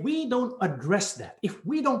 if we don't address that, if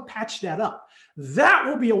we don't patch that up, that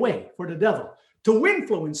will be a way for the devil to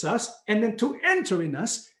influence us and then to enter in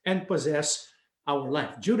us and possess our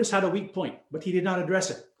life. Judas had a weak point, but he did not address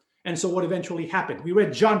it. And so what eventually happened? We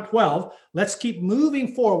read John 12. Let's keep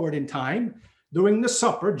moving forward in time. During the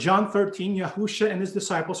supper, John 13, Yahushua and his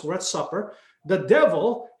disciples were at supper. The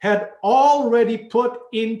devil had already put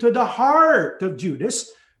into the heart of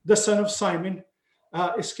Judas, the son of Simon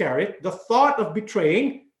Iscariot, the thought of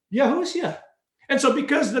betraying Yahushua. And so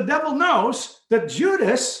because the devil knows that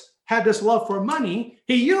Judas had this love for money,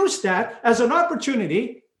 he used that as an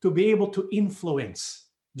opportunity to be able to influence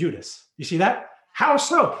Judas. You see that? How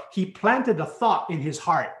so? He planted a thought in his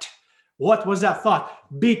heart. What was that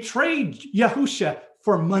thought? Betray Yahushua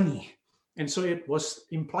for money. And so it was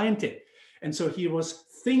implanted. And so he was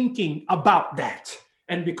thinking about that.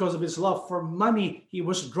 And because of his love for money, he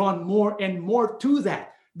was drawn more and more to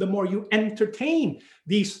that. The more you entertain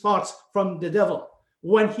these thoughts from the devil,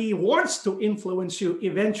 when he wants to influence you,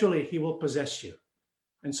 eventually he will possess you.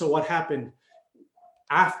 And so what happened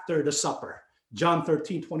after the supper? John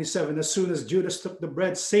 13:27, as soon as Judas took the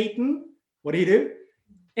bread, Satan, what did he do?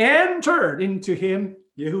 Entered into him.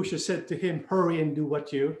 Yahushua said to him, hurry and do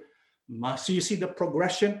what you must. So you see the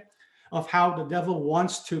progression of how the devil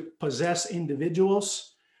wants to possess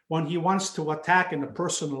individuals. When he wants to attack in a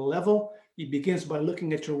personal level, he begins by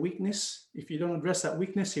looking at your weakness. If you don't address that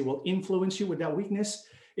weakness, he will influence you with that weakness.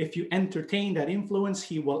 If you entertain that influence,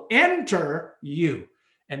 he will enter you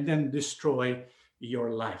and then destroy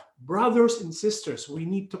your life. Brothers and sisters, we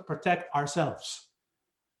need to protect ourselves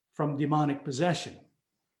from demonic possession.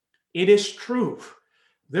 It is true.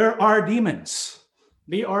 There are demons.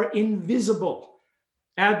 They are invisible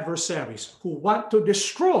adversaries who want to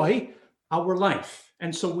destroy our life.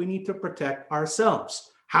 And so we need to protect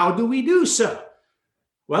ourselves. How do we do so?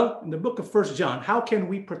 Well, in the book of 1 John, how can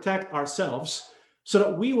we protect ourselves so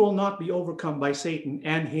that we will not be overcome by Satan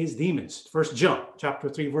and his demons. 1 John chapter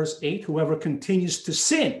 3, verse 8, whoever continues to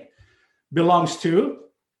sin belongs to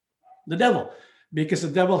the devil, because the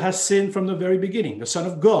devil has sinned from the very beginning. The Son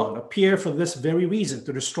of God appeared for this very reason,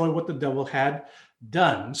 to destroy what the devil had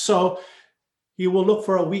done. So he will look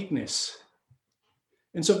for a weakness.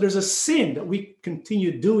 And so if there's a sin that we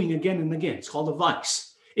continue doing again and again, it's called a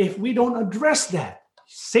vice. If we don't address that,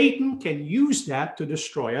 Satan can use that to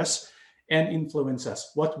destroy us and influence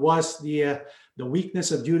us. What was the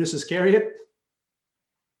weakness of Judas Iscariot?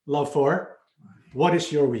 Love for. What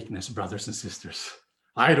is your weakness, brothers and sisters?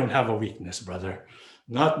 I don't have a weakness, brother.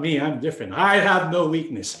 Not me, I'm different. I have no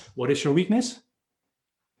weakness. What is your weakness?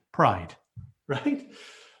 Pride, right?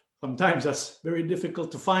 Sometimes that's very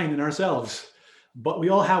difficult to find in ourselves, but we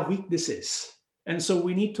all have weaknesses. And so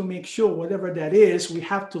we need to make sure whatever that is, we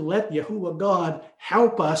have to let Yahuwah God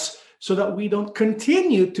help us so that we don't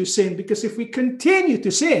continue to sin. Because if we continue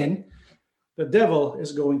to sin, the devil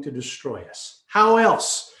is going to destroy us. How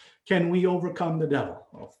else can we overcome the devil?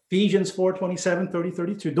 Well, Ephesians 4:27, 30,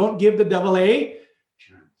 32. Don't give the devil a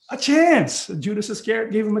chance. Judas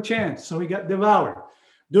Iscariot gave him a chance, so he got devoured.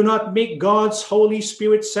 Do not make God's Holy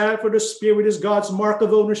Spirit sad, for the Spirit is God's mark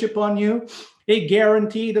of ownership on you, a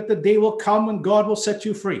guarantee that the day will come when God will set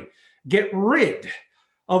you free. Get rid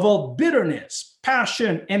of all bitterness,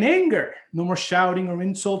 passion, and anger. No more shouting or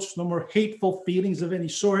insults, no more hateful feelings of any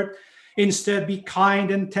sort. Instead, be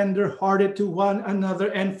kind and tender-hearted to one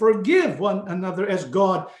another and forgive one another as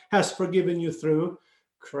God has forgiven you through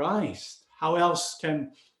Christ. How else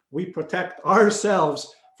can we protect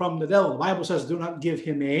ourselves from the devil? The Bible says, do not give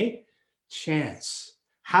him a chance.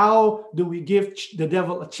 How do we give the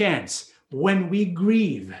devil a chance? When we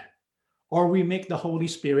grieve or we make the Holy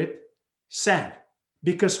Spirit sad.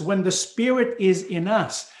 Because when the Spirit is in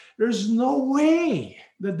us, there's no way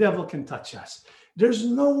the devil can touch us. There's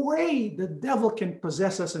no way the devil can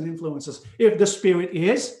possess us and influence us if the Spirit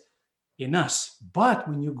is in us. But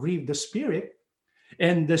when you grieve the Spirit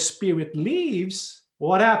and the Spirit leaves,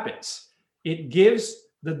 what happens? It gives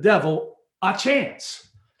the devil a chance,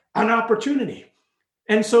 an opportunity.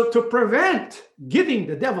 And so to prevent giving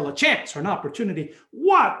the devil a chance or an opportunity,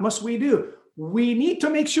 what must we do? We need to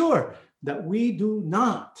make sure that we do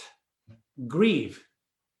not grieve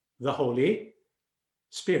the Holy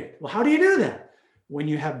Spirit. Well, how do you do that? When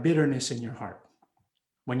you have bitterness in your heart,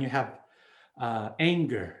 when you have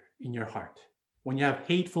anger in your heart, when you have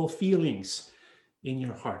hateful feelings in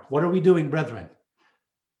your heart. What are we doing, brethren?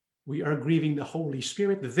 We are grieving the Holy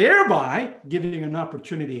Spirit, thereby giving an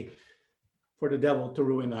opportunity for the devil to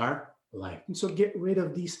ruin our life. And so get rid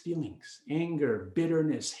of these feelings, anger,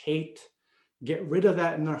 bitterness, hate. Get rid of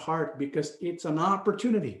that in our heart, because it's an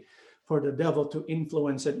opportunity for the devil to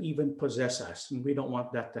influence and even possess us. And we don't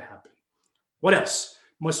want that to happen. What else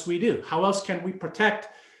must we do? How else can we protect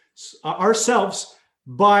ourselves?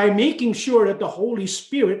 By making sure that the Holy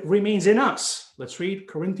Spirit remains in us. Let's read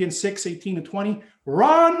Corinthians 6, 18 to 20.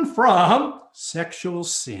 Run from sexual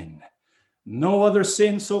sin. No other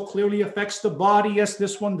sin so clearly affects the body as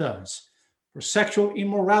this one does. For sexual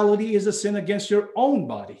immorality is a sin against your own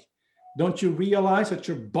body. Don't you realize that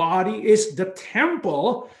your body is the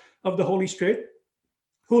temple of the Holy Spirit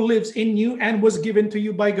who lives in you and was given to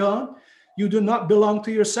you by God? You do not belong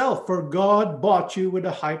to yourself, for God bought you with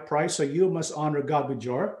a high price, so you must honor God with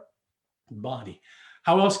your body.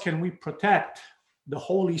 How else can we protect the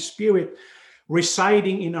Holy Spirit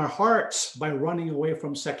residing in our hearts? By running away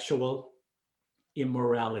from sexual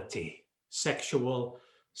immorality, sexual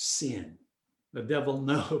sin. The devil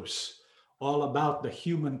knows all about the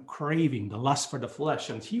human craving, the lust for the flesh,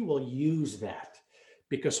 and he will use that,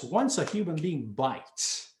 because once a human being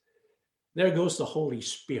bites, there goes the Holy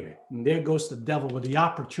Spirit, and there goes the devil with the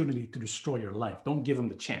opportunity to destroy your life. Don't give him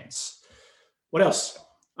the chance. What else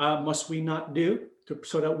must we not do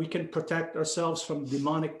so that we can protect ourselves from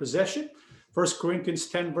demonic possession? 1 Corinthians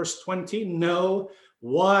 10, verse 20. No,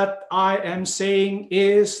 what I am saying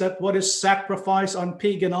is that what is sacrificed on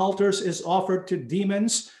pagan altars is offered to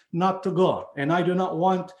demons, not to God. And I do not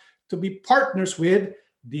want to be partners with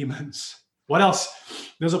demons. What else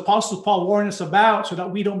does Apostle Paul warn us about so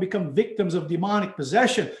that we don't become victims of demonic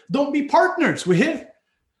possession? Don't be partners with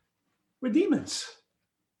demons.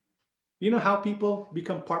 You know how people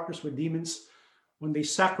become partners with demons? When they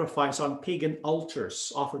sacrifice on pagan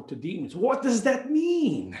altars offered to demons. What does that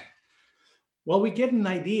mean? Well, we get an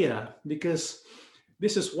idea, because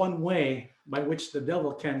this is one way by which the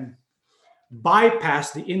devil can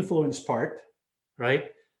bypass the influence part,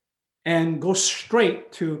 right? And go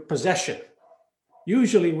straight to possession.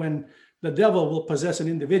 Usually when the devil will possess an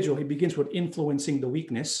individual, he begins with influencing the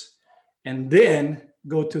weakness, and then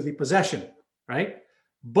go to the possession, right?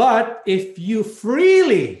 But if you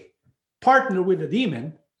freely partner with the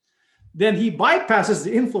demon, then he bypasses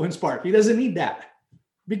the influence part. He doesn't need that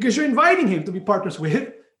because you're inviting him to be partners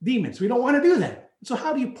with demons. We don't want to do that. So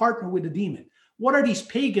how do you partner with the demon? What are these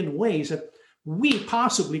pagan ways that we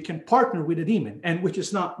possibly can partner with a demon, and which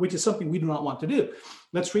is something we do not want to do?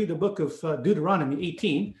 Let's read the book of Deuteronomy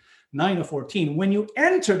 18, 9 to 14. When you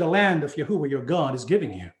enter the land of Yahuwah your God is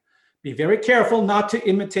giving you, be very careful not to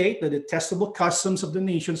imitate the detestable customs of the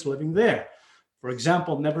nations living there. For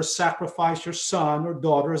example, never sacrifice your son or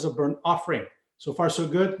daughter as a burnt offering. So far, so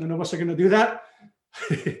good. None of us are going to do that.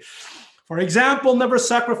 For example, never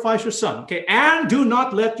sacrifice your son. Okay, and do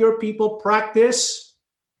not let your people practice,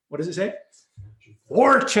 what does it say?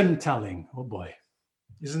 Fortune telling. Oh boy.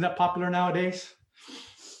 Isn't that popular nowadays?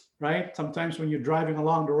 Right? Sometimes when you're driving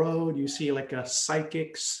along the road, you see like a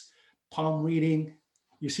psychic's palm reading.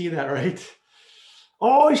 You see that, right?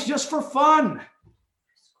 Oh, it's just for fun.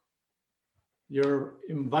 You're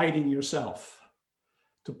inviting yourself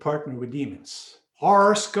to partner with demons.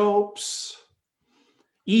 Horoscopes,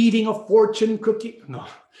 eating a fortune cookie. No,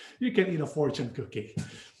 you can eat a fortune cookie,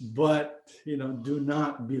 but do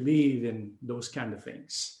not believe in those kind of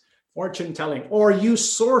things. Fortune telling, or use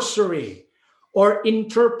sorcery, or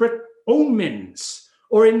interpret omens,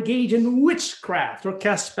 or engage in witchcraft, or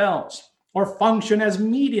cast spells, or function as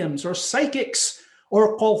mediums or psychics,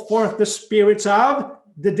 or call forth the spirits of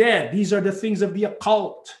the dead. These are the things of the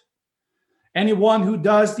occult. Anyone who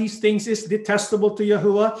does these things is detestable to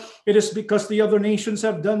Yahuwah. It is because the other nations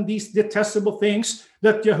have done these detestable things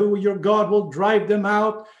that Yahuwah your God will drive them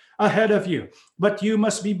out ahead of you. But you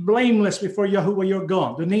must be blameless before Yahuwah your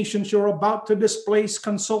God. The nations you're about to displace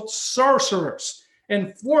consult sorcerers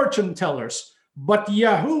and fortune tellers, but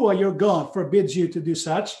Yahuwah your God forbids you to do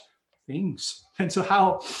such things. And so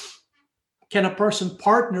how can a person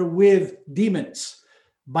partner with demons?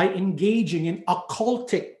 By engaging in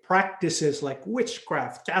occultic practices like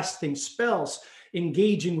witchcraft, casting spells,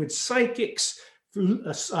 engaging with psychics,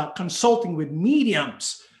 consulting with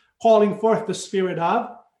mediums, calling forth the spirit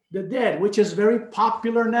of the dead, which is very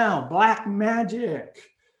popular now. Black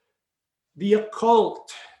magic, the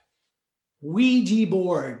occult, Ouija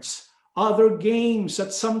boards, other games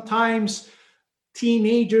that sometimes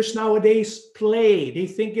teenagers nowadays play. They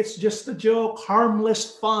think it's just a joke,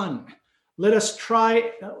 harmless fun. Let us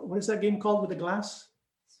try, what is that game called with the glass?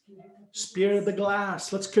 Spirit of the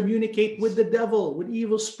glass. Let's communicate with the devil, with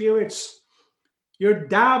evil spirits. You're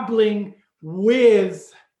dabbling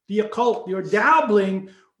with the occult. You're dabbling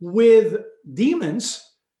with demons.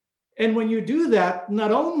 And when you do that,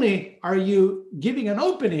 not only are you giving an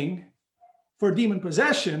opening for demon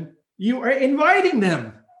possession, you are inviting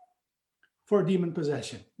them for demon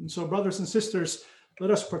possession. And so, brothers and sisters, let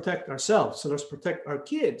us protect ourselves. Let us protect our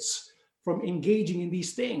kids from engaging in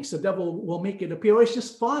these things. The devil will make it appear it's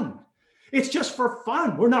just fun. It's just for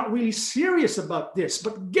fun. We're not really serious about this.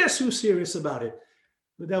 But guess who's serious about it?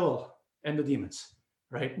 The devil and the demons,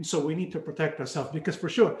 right? And so we need to protect ourselves because for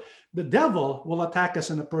sure, the devil will attack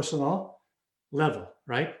us on a personal level,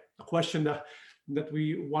 right? A question that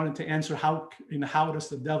we wanted to answer, how does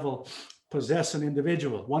the devil possess an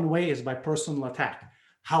individual? One way is by personal attack.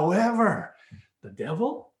 However, the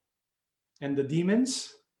devil and the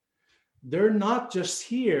demons, they're not just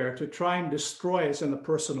here to try and destroy us on a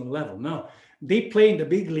personal level. No, they play in the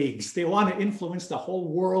big leagues. They want to influence the whole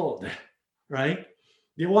world, right?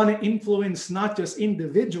 They want to influence not just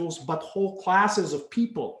individuals, but whole classes of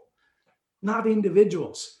people, not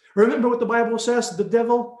individuals. Remember what the Bible says, the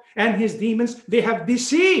devil and his demons, they have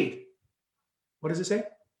deceived. What does it say?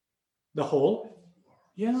 The whole?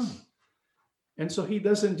 Yeah. And so he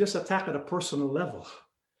doesn't just attack at a personal level.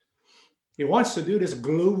 He wants to do this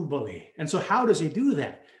globally. And so how does he do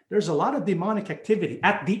that? There's a lot of demonic activity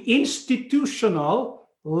at the institutional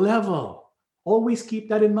level. Always keep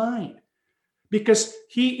that in mind. Because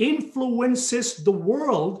he influences the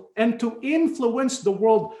world, and to influence the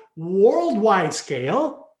world worldwide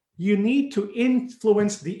scale, you need to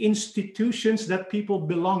influence the institutions that people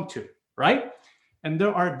belong to, right? And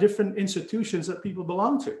there are different institutions that people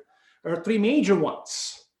belong to. There are three major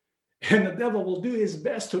ones. And the devil will do his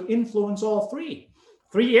best to influence all three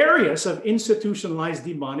areas of institutionalized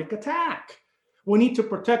demonic attack. We need to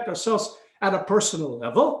protect ourselves at a personal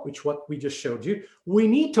level, which what we just showed you. We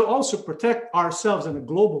need to also protect ourselves on a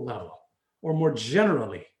global level, or more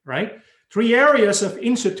generally, right? Three areas of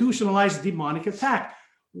institutionalized demonic attack.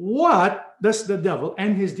 What does the devil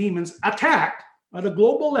and his demons attack at a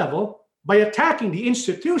global level by attacking the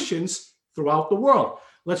institutions throughout the world?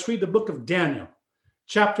 Let's read the book of Daniel,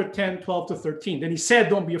 chapter 10, 12 to 13. Then he said,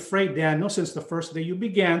 don't be afraid, Daniel, since the first day you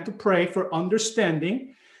began to pray for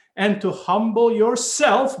understanding and to humble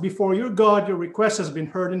yourself before your God, your request has been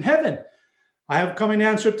heard in heaven. I have come in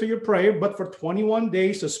answer to your prayer, but for 21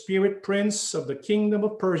 days, the spirit prince of the kingdom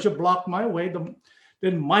of Persia blocked my way.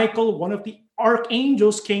 Then Michael, one of the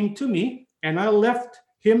archangels, came to me, and I left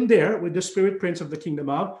him there with the spirit prince of the kingdom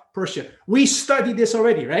of Persia. We studied this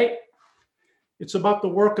already, right? It's about the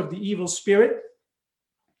work of the evil spirit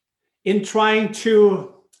in trying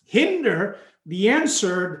to hinder the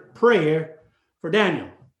answered prayer for Daniel,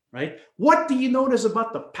 right? What do you notice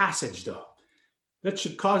about the passage, though? That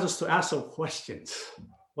should cause us to ask some questions.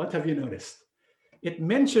 What have you noticed? It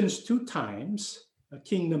mentions 2 times the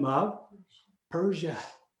kingdom of Persia.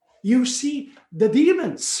 You see, the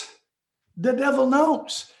demons, the devil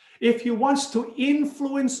knows if he wants to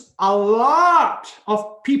influence a lot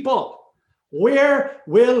of people, where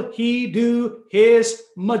will he do his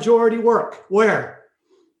majority work? Where?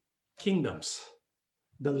 Kingdoms.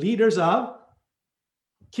 The leaders of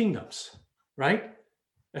kingdoms, right?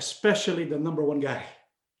 Especially the number one guy.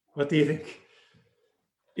 What do you think?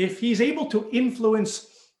 If he's able to influence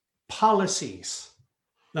policies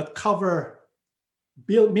that cover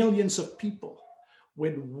millions of people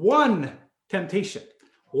with one temptation,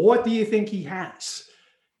 what do you think he has?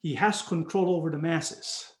 He has control over the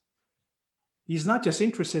masses. He's not just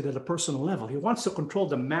interested at a personal level. He wants to control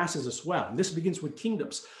the masses as well. And this begins with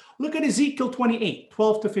kingdoms. Look at Ezekiel 28,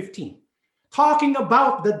 12 to 15. Talking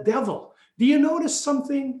about the devil. Do you notice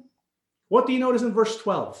something? What do you notice in verse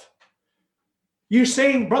 12? You're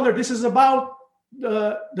saying, brother, this is about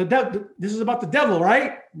this is about the devil,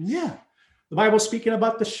 right? Yeah. The Bible's speaking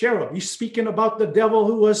about the cherub. He's speaking about the devil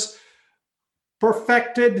who was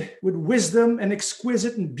perfected with wisdom and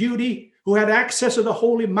exquisite in beauty, who had access to the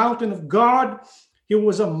holy mountain of God. He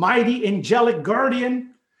was a mighty angelic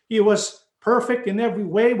guardian. He was perfect in every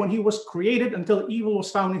way when he was created until evil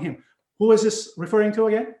was found in him. Who is this referring to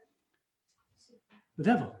again? The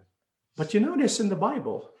devil. But you notice in the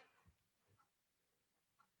Bible,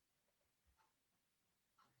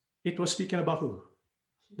 it was speaking about who?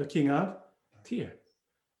 The king of Tyre.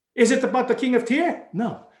 Is it about the king of Tyre?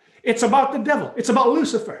 No. It's about the devil. It's about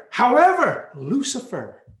Lucifer. However,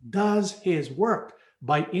 Lucifer does his work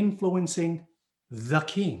by influencing the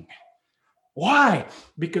king. Why?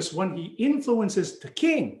 Because when he influences the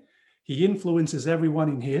king, he influences everyone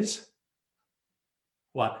in his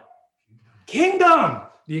what? Kingdom.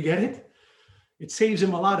 Do you get it? It saves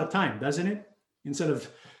him a lot of time, doesn't it? Instead of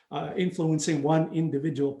influencing one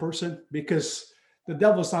individual person, because the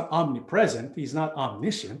devil's not omnipresent. He's not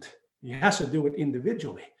omniscient. He has to do it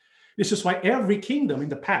individually. This is why every kingdom in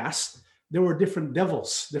the past, there were different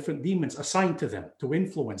devils, different demons assigned to them to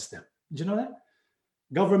influence them. Did you know that?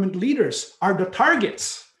 Government leaders are the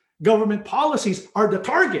targets. Government policies are the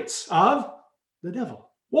targets of the devil.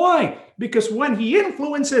 Why? Because when he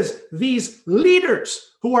influences these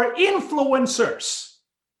leaders who are influencers,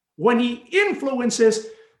 when he influences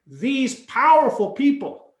these powerful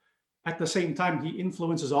people, at the same time, he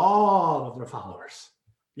influences all of their followers.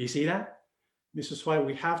 Do you see that? This is why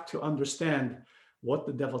we have to understand what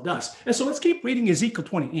the devil does. And so let's keep reading Ezekiel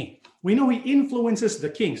 28. We know he influences the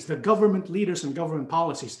kings, the government leaders and government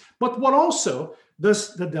policies. But what also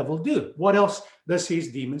does the devil do? What else does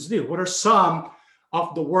his demons do? What are some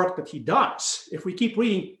of the work that he does? If we keep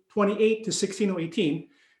reading 28 to 16 or 18,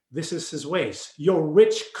 this is his ways. Your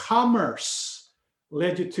rich commerce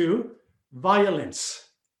led you to violence.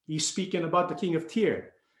 He's speaking about the king of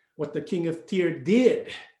Tyre, what the king of Tyre did,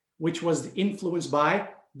 which was influenced by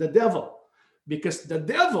the devil. Because the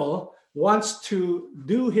devil wants to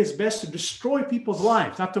do his best to destroy people's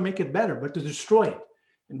lives, not to make it better, but to destroy it.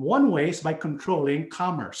 And one way is by controlling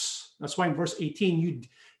commerce. That's why in verse 18,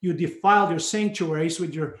 you defiled your sanctuaries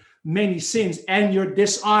with your many sins and your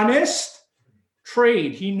dishonest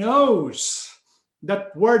trade. He knows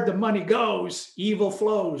that where the money goes, evil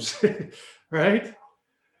flows, right?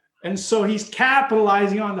 And so he's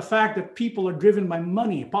capitalizing on the fact that people are driven by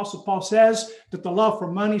money. Apostle Paul says that the love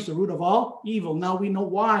for money is the root of all evil. Now we know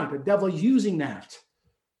why. The devil is using that.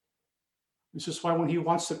 This is why when he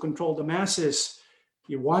wants to control the masses,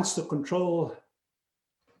 he wants to control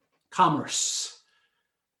commerce.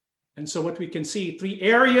 And so what we can see, 3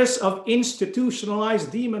 areas of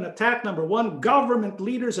institutionalized demon attack. Number 1, government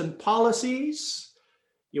leaders and policies.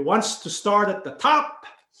 He wants to start at the top,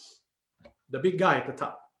 the big guy at the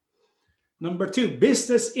top. Number 2,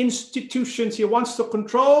 business institutions. He wants to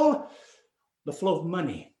control the flow of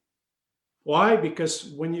money. Why? Because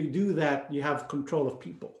when you do that, you have control of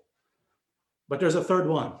people. But there's a third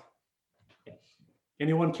one.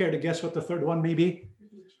 Anyone care to guess what the third one may be?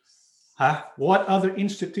 Huh? What other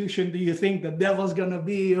institution do you think the devil's going to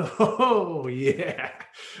be? Oh, yeah.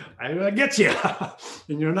 I'm going to get you.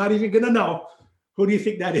 And you're not even going to know. Who do you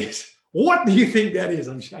think that is? What do you think that is?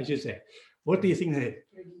 I should say. What do you think that is?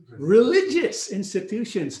 Religious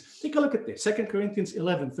institutions. Take a look at this. 2 Corinthians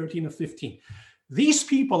 11, 13 and 15. These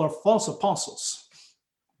people are false apostles.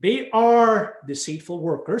 They are deceitful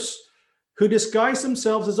workers who disguise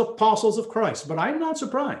themselves as apostles of Christ. But I'm not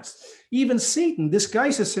surprised. Even Satan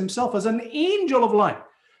disguises himself as an angel of light.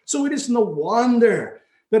 So it is no wonder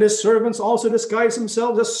that his servants also disguise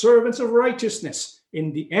themselves as servants of righteousness.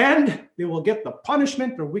 In the end, they will get the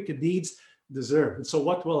punishment their wicked deeds deserve. And so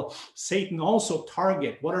what will Satan also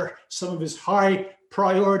target? What are some of his high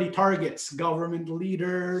priority targets? Government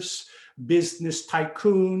leaders, business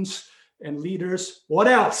tycoons and leaders. What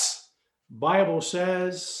else? Bible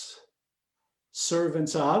says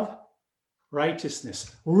servants of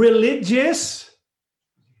righteousness. Religious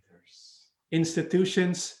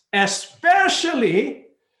institutions, especially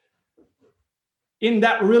in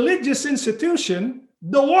that religious institution,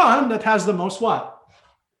 the one that has the most what?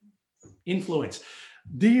 Influence.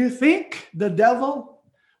 Do you think the devil,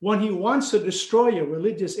 when he wants to destroy a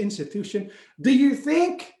religious institution, do you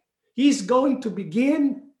think he's going to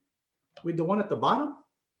begin with the one at the bottom?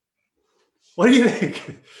 What do you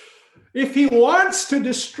think? If he wants to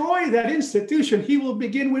destroy that institution, he will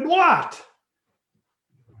begin with what?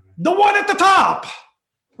 The one at the top,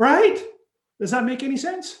 right? Does that make any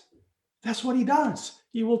sense? That's what he does.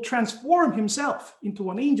 He will transform himself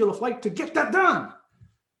into an angel of light to get that done.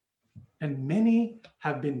 And many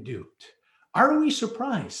have been duped. Are we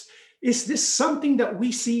surprised? Is this something that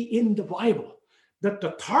we see in the Bible? That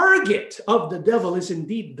the target of the devil is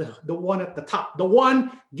indeed the one at the top, the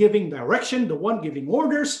one giving direction, the one giving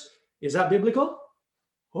orders. Is that biblical?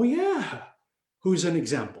 Oh, yeah. Who's an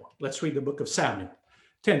example? Let's read the book of Samuel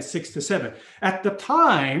 10, 6 to 7. At that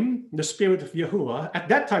time, the Spirit of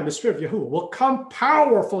Yahuwah will come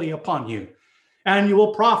powerfully upon you, and you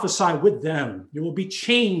will prophesy with them. You will be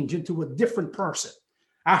changed into a different person.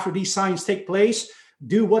 After these signs take place,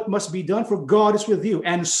 do what must be done, for God is with you.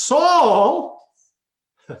 And Saul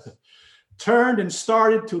turned and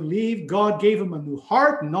started to leave. God gave him a new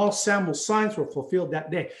heart, and all Samuel's signs were fulfilled that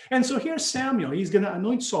day. And so here's Samuel. He's going to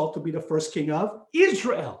anoint Saul to be the first king of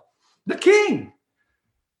Israel, the king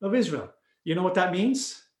of Israel. You know what that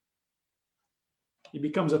means? He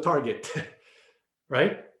becomes a target,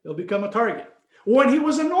 right? He'll become a target. When he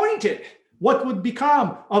was anointed, what would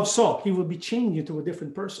become of Saul? He would be changed into a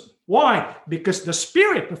different person. Why? Because the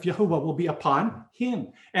Spirit of Yahuwah will be upon him.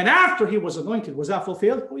 And after he was anointed, was that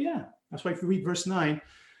fulfilled? Oh, yeah. That's why if you read verse 9,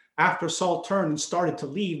 after Saul turned and started to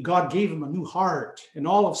leave, God gave him a new heart, and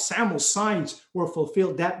all of Samuel's signs were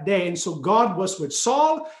fulfilled that day. And so God was with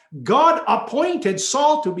Saul. God appointed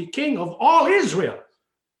Saul to be king of all Israel.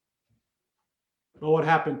 But what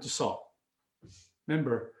happened to Saul?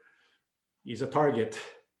 Remember, he's a target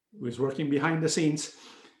who is working behind the scenes.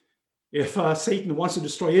 If Satan wants to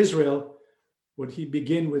destroy Israel, would he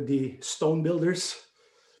begin with the stone builders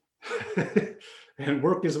and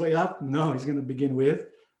work his way up? No, he's going to begin with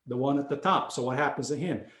the one at the top. So what happens to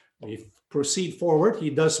him? We proceed forward. He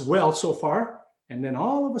does well so far. And then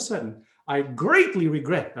all of a sudden, I greatly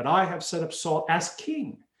regret that I have set up Saul as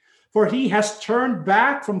king, for he has turned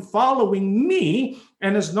back from following me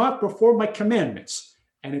and has not performed my commandments.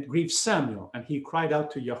 And it grieved Samuel, and he cried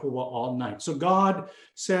out to Yahuwah all night. So God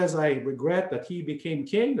says, I regret that he became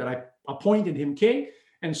king, that I appointed him king.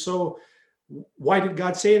 And so why did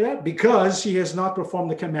God say that? Because he has not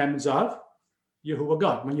performed the commandments of Yahuwah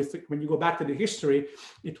God. When you go back to the history,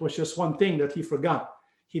 it was just one thing that he forgot.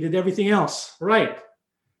 He did everything else right.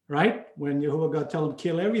 When Yahuwah God told him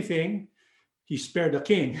kill everything, he spared the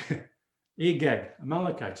king, Agag,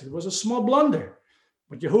 Amalekites. It was a small blunder.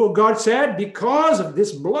 But Yahuwah God said, because of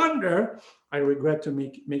this blunder, I regret to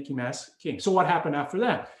make him as king. So what happened after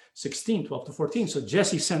that? 16, 12 to 14. So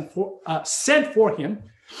Jesse sent for him.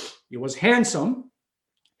 He was handsome,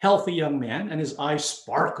 healthy young man, and his eyes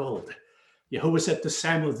sparkled. Yahuwah said to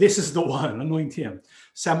Samuel, this is the one, anoint him.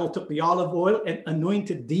 Samuel took the olive oil and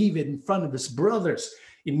anointed David in front of his brothers.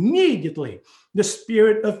 Immediately, the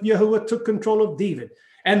Spirit of Yahuwah took control of David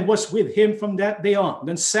and was with him from that day on.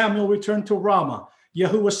 Then Samuel returned to Ramah.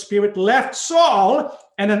 Yahuwah's spirit left Saul,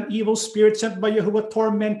 and an evil spirit sent by Yahuwah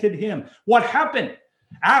tormented him. What happened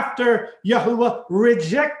after Yahuwah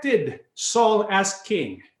rejected Saul as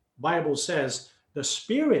king? Bible says the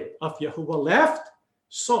spirit of Yahuwah left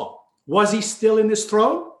Saul. Was he still in his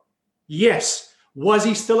throne? Yes. Was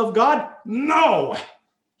he still of God? No.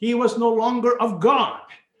 He was no longer of God.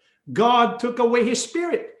 God took away his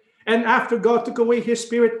spirit. And after God took away his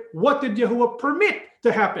spirit, what did Yahuwah permit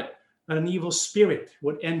to happen? That an evil spirit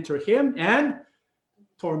would enter him and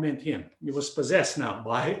torment him. He was possessed now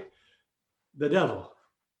by the devil,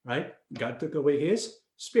 right? God took away his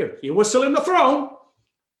spirit. He was still in the throne,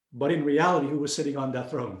 but in reality, who was sitting on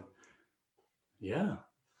that throne? Yeah.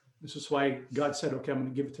 This is why God said, okay, I'm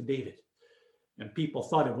going to give it to David. And people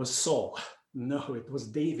thought it was Saul. No, it was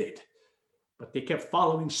David. But they kept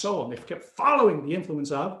following Saul. They kept following the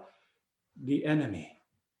influence of the enemy.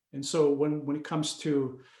 And so when it comes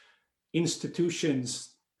to institutions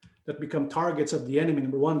that become targets of the enemy,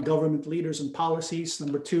 number one, government leaders and policies.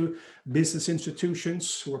 Number two, business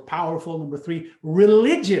institutions who are powerful. Number three,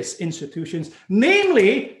 religious institutions,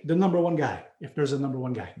 namely the number one guy. If there's a number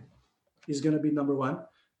one guy, he's going to be number one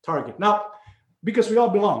target. Now, because we all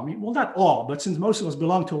belong, I mean, well, not all, but since most of us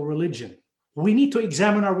belong to a religion, we need to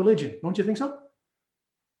examine our religion. Don't you think so?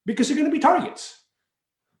 Because you're going to be targets.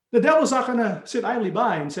 The devil's not going to sit idly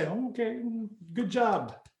by and say, oh, okay, good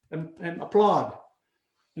job, and applaud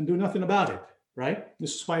and do nothing about it, right?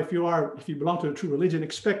 This is why if you belong to a true religion,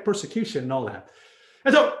 expect persecution and all that.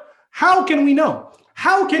 And so how can we know?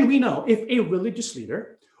 How can we know if a religious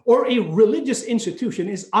leader or a religious institution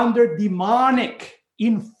is under demonic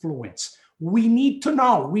influence? We need to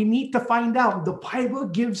know. We need to find out. The Bible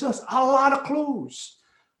gives us a lot of clues.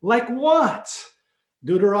 Like what?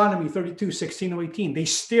 Deuteronomy 32, 16 to 18. They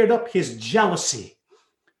stirred up his jealousy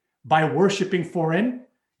by worshiping foreign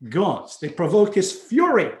gods. They provoked his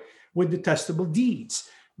fury with detestable deeds.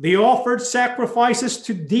 They offered sacrifices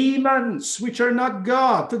to demons, which are not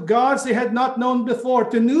God, to gods they had not known before,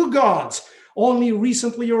 to new gods only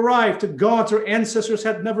recently arrived, to gods their ancestors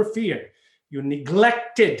had never feared. You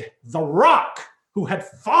neglected the rock who had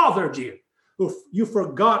fathered you. You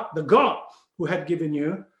forgot the God who had given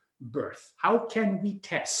you birth. How can we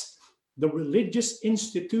test the religious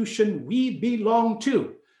institution we belong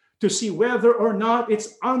to see whether or not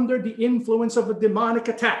it's under the influence of a demonic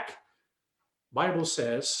attack? Bible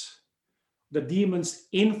says the demon's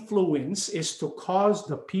influence is to cause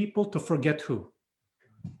the people to forget who?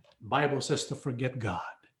 Bible says to forget God.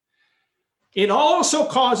 It also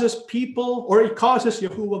causes people, or it causes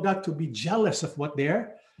Yahuwah God to be jealous of what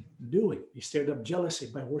they're doing. He stirred up jealousy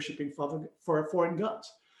by worshiping foreign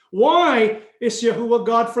gods. Why is Yahuwah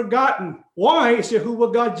God forgotten? Why is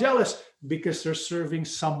Yahuwah God jealous? Because they're serving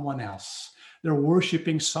someone else. They're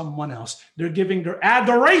worshiping someone else. They're giving their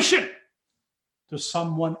adoration to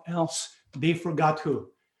someone else. They forgot who?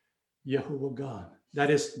 Yahuwah God.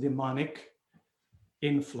 That is demonic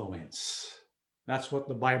influence. That's what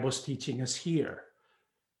the Bible's teaching us here.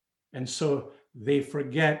 And so they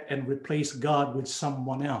forget and replace God with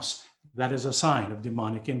someone else. That is a sign of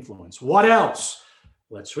demonic influence. What else?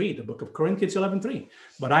 Let's read the book of Corinthians 11:3.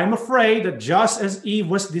 But I'm afraid that just as Eve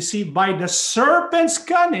was deceived by the serpent's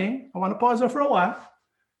cunning, I want to pause there for a while.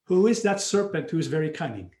 Who is that serpent who is very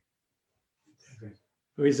cunning?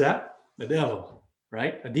 Who is that? The devil,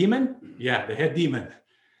 right? A demon? Yeah, the head demon.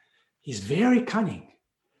 He's very cunning.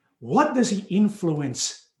 What does he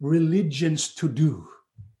influence religions to do?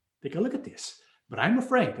 Take a look at this. But I'm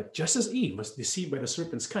afraid that just as Eve was deceived by the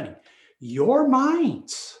serpent's cunning, your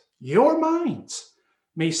minds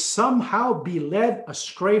may somehow be led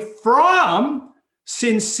astray from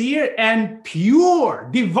sincere and pure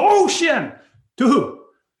devotion to who?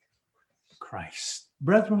 Christ.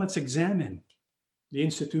 Brethren, let's examine the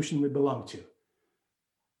institution we belong to.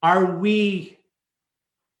 Are we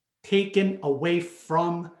taken away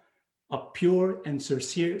from a pure and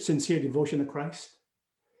sincere devotion to Christ?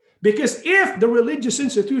 Because if the religious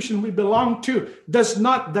institution we belong to does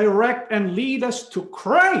not direct and lead us to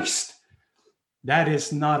Christ, that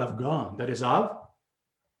is not of God. That is of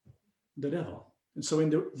the devil. And so in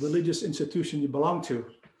the religious institution you belong to,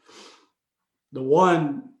 the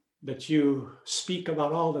one that you speak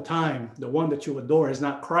about all the time, the one that you adore is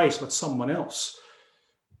not Christ, but someone else.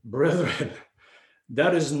 Brethren,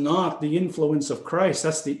 that is not the influence of Christ.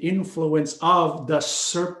 That's the influence of the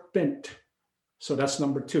serpent. So that's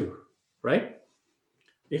number two, right?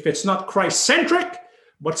 If it's not Christ-centric,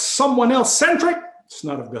 but someone else-centric, it's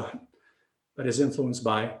not of God. That is influenced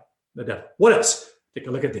by the devil. What else? Take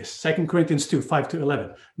a look at this. 2 Corinthians 2,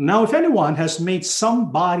 5-11. Now, if anyone has made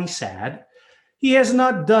somebody sad, he has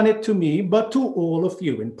not done it to me, but to all of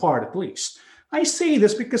you, in part at least. I say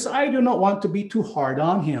this because I do not want to be too hard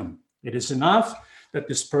on him. It is enough that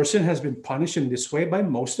this person has been punished in this way by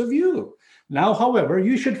most of you. Now, however,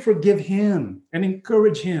 you should forgive him and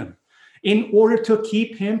encourage him in order to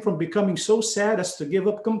keep him from becoming so sad as to give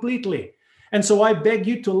up completely. And so I beg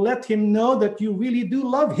you to let him know that you really do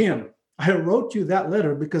love him. I wrote you that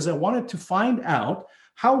letter because I wanted to find out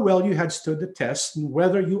how well you had stood the test and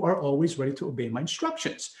whether you are always ready to obey my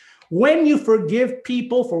instructions. When you forgive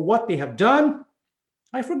people for what they have done,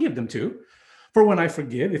 I forgive them too. For when I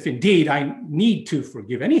forgive, if indeed I need to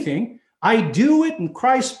forgive anything, I do it in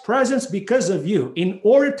Christ's presence because of you, in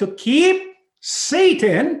order to keep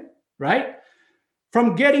Satan, right,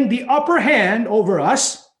 from getting the upper hand over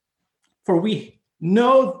us, for we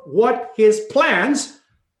know what his plans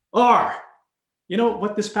are. You know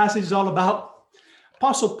what this passage is all about?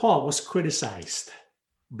 Apostle Paul was criticized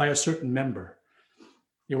by a certain member.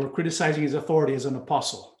 They were criticizing his authority as an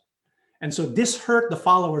apostle. And so this hurt the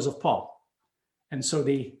followers of Paul. And so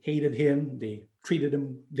they hated him. They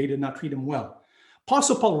did not treat him well.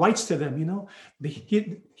 Apostle Paul writes to them,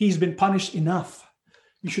 he's been punished enough.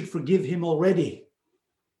 You should forgive him already,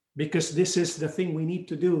 because this is the thing we need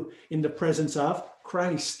to do in the presence of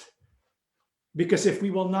Christ. Because if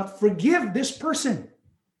we will not forgive this person,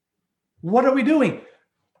 what are we doing?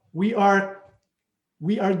 We are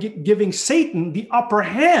giving Satan the upper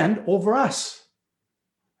hand over us.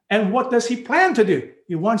 And what does he plan to do?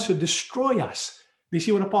 He wants to destroy us. Do you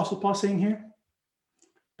see what Apostle Paul is saying here?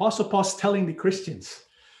 Apostle Paul's telling the Christians,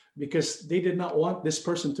 because they did not want this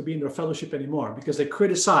person to be in their fellowship anymore, because they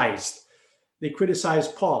criticized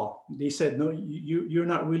Paul. They said, no, you're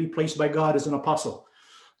not really placed by God as an apostle,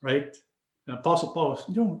 right? And Apostle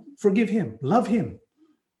Paul, forgive him, love him.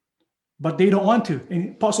 But they don't want to.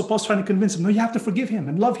 And Apostle Paul's trying to convince them, no, you have to forgive him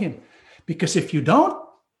and love him. Because if you don't,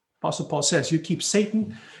 Apostle Paul says, you give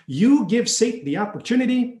Satan the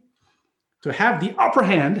opportunity to have the upper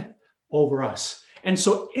hand over us. And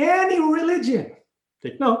so any religion,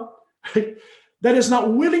 take note, that is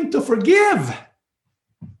not willing to forgive,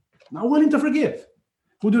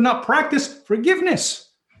 who do not practice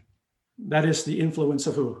forgiveness, that is the influence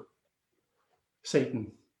of who?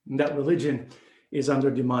 Satan. And that religion is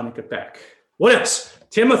under demonic attack. What else?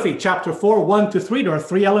 Timothy chapter 4, 1-3. There are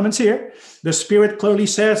three elements here. The Spirit clearly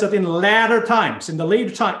says that in later times,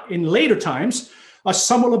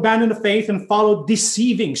 some will abandon the faith and follow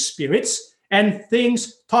deceiving spirits and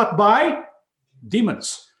things taught by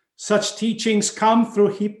demons. Such teachings come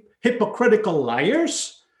through hypocritical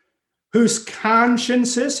liars, whose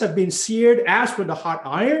consciences have been seared as with a hot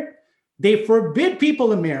iron. They forbid people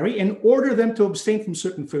to marry and order them to abstain from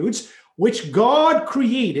certain foods, which God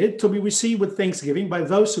created to be received with thanksgiving by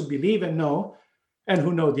those who believe and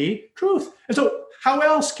who know the truth. And so how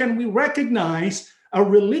else can we recognize a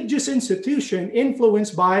religious institution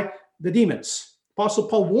influenced by the demons? Apostle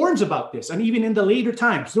Paul warns about this. And even in the later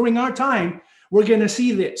times, during our time, we're going to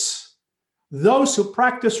see this. Those who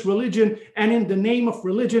practice religion, and in the name of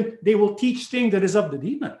religion, they will teach things that is of the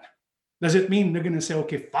demon. Does it mean they're going to say,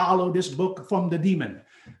 okay, follow this book from the demon?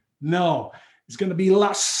 No. It's going to be a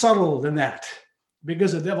lot subtle than that,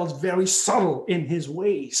 because the devil's very subtle in his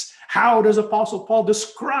ways. How does Apostle Paul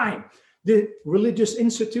describe the religious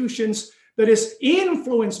institutions that is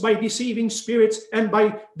influenced by deceiving spirits and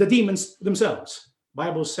by the demons themselves?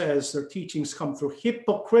 Bible says their teachings come through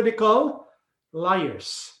hypocritical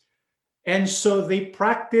liars. And so they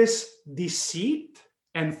practice deceit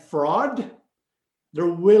and fraud. They're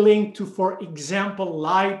willing to, for example,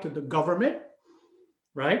 lie to the government,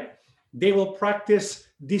 right? They will practice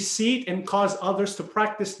deceit and cause others to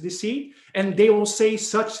practice deceit. And they will say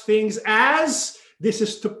such things as, this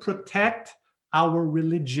is to protect our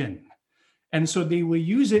religion. And so they will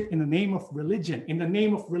use it in the name of religion. In the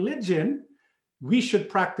name of religion, we should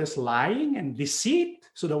practice lying and deceit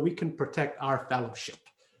so that we can protect our fellowship.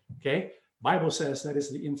 Okay? Bible says that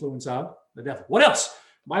is the influence of the devil. What else?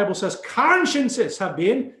 Bible says consciences have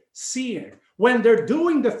been seared. When they're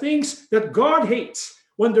doing the things that God hates,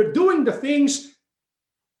 when they're doing the things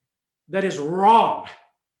that is wrong,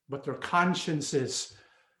 but their consciences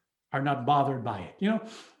are not bothered by it.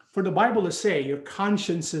 For the Bible to say your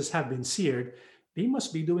consciences have been seared, they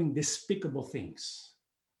must be doing despicable things.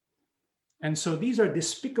 And so these are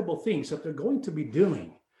despicable things that they're going to be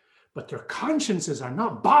doing, but their consciences are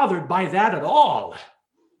not bothered by that at all.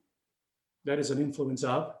 That is an influence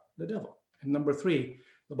of the devil. And number 3,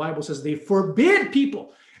 the Bible says they forbid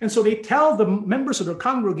people. And so they tell the members of their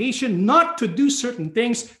congregation not to do certain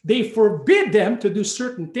things. They forbid them to do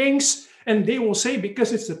certain things. And they will say,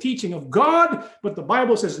 because it's the teaching of God, but the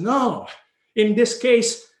Bible says no. In this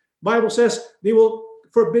case, Bible says they will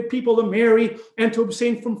forbid people to marry and to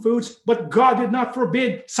abstain from foods, but God did not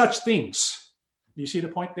forbid such things. Do you see the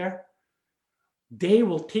point there? They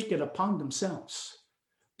will take it upon themselves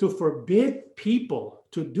to forbid people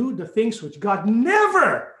to do the things which God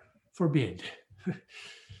never forbid.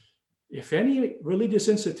 If any religious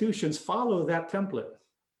institutions follow that template,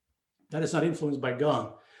 That is not influenced by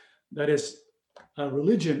God. That is a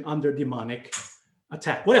religion under demonic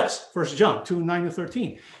attack. What else? 1 John 2, 9 to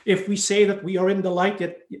 13. If we say that we are in the light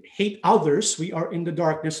yet hate others, we are in the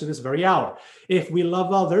darkness at this very hour. If we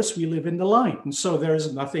love others, we live in the light. And so there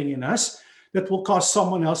is nothing in us that will cause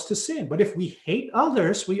someone else to sin. But if we hate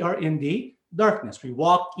others, we are in the darkness. We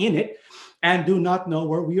walk in it and do not know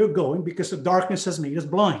where we are going because the darkness has made us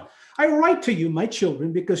blind. I write to you, my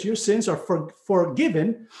children, because your sins are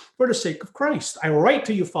forgiven for the sake of Christ. I write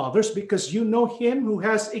to you, fathers, because you know him who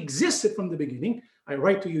has existed from the beginning. I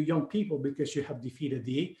write to you, young people, because you have defeated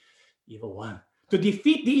the evil one. To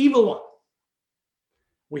defeat the evil one,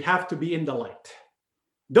 we have to be in the light.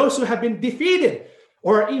 Those who have been defeated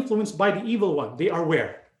or are influenced by the evil one, they are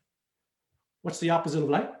where? What's the opposite of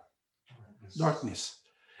light? Darkness.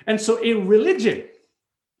 And so a religious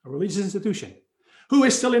institution, who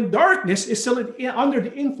is still in darkness is still under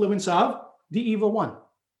the influence of the evil one.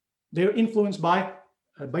 They're influenced by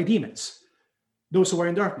demons, those who are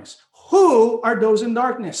in darkness. Who are those in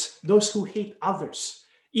darkness? Those who hate others.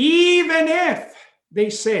 Even if they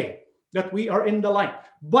say that we are in the light,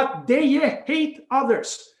 but they hate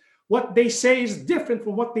others. What they say is different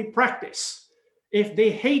from what they practice. If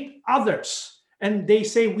they hate others and they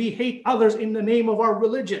say we hate others in the name of our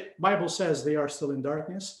religion, Bible says they are still in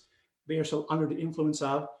darkness. They are still under the influence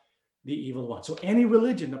of the evil one. So any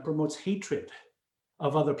religion that promotes hatred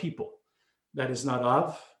of other people, that is not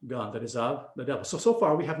of God, that is of the devil. So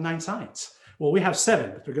far we have 9 signs. Well, we have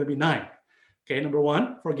 7, but there are going to be 9. Okay, number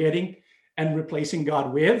 1, forgetting and replacing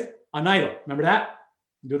God with an idol. Remember that?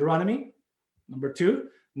 Deuteronomy. Number 2,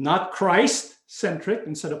 not Christ-centric.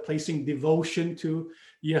 Instead of placing devotion to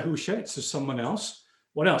Yahusha, it's to someone else.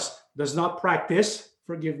 What else? Does not practice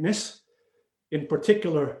forgiveness. In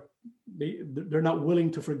particular, they're not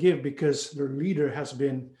willing to forgive because their leader has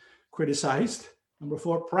been criticized. Number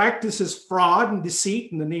 4, practices fraud and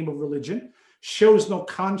deceit in the name of religion, shows no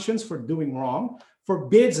conscience for doing wrong,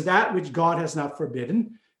 forbids that which God has not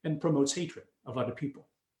forbidden, and promotes hatred of other people.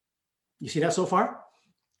 You see that so far?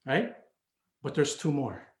 Right? But there's 2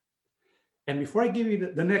 more. And before I give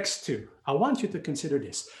you the next 2, I want you to consider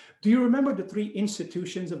this. Do you remember the 3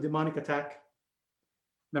 institutions of demonic attack?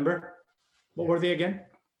 Remember? What were they again?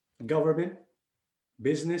 Government,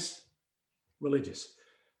 business, religious.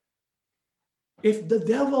 If the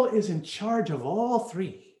devil is in charge of all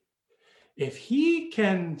 3, if he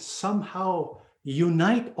can somehow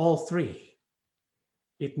unite all 3,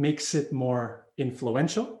 it makes it more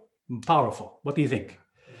influential and powerful. What do you think?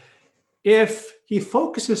 If he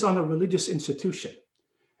focuses on a religious institution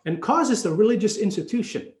and causes the religious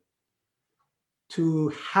institution to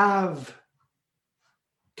have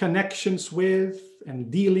connections with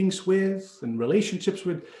and dealings with and relationships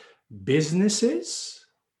with businesses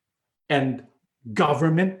and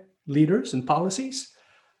government leaders and policies,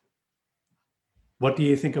 what do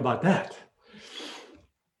you think about that?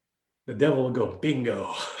 The devil will go,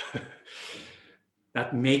 bingo.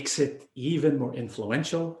 That makes it even more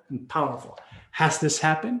influential and powerful. Has this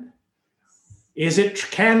happened?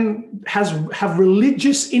 Have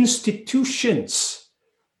religious institutions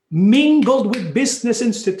mingled with business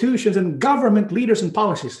institutions and government leaders and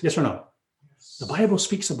policies? Yes or no? Yes. The Bible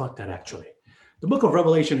speaks about that actually. The book of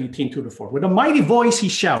Revelation 18, 2-4. With a mighty voice he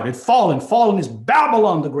shouted, fallen is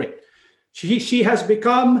Babylon the Great. She has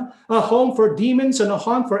become a home for demons and a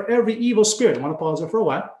haunt for every evil spirit. I want to pause there for a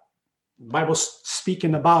while. The Bible's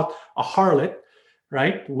speaking about a harlot,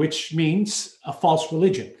 right? Which means a false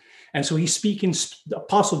religion. And so the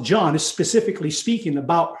Apostle John is specifically speaking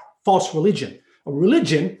about false religion, a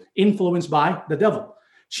religion influenced by the devil.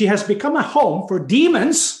 She has become a home for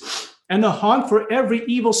demons and a haunt for every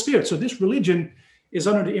evil spirit. So this religion is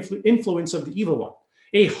under the influence of the evil one.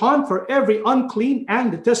 A haunt for every unclean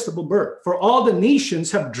and detestable bird. For all the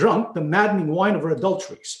nations have drunk the maddening wine of her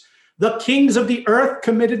adulteries. The kings of the earth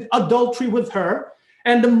committed adultery with her,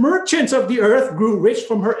 and the merchants of the earth grew rich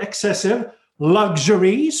from her excessive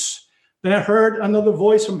luxuries. Then I heard another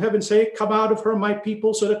voice from heaven say, come out of her, my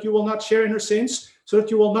people, so that you will not share in her sins, so that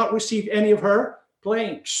you will not receive any of her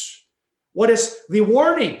plagues. What is the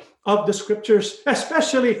warning of the scriptures,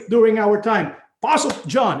 especially during our time? Apostle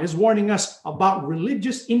John is warning us about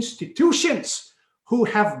religious institutions who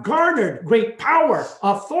have garnered great power,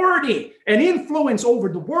 authority, and influence over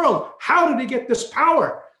the world. How do they get this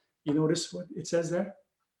power? You notice what it says there?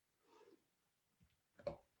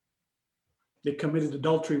 They committed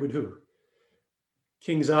adultery with who?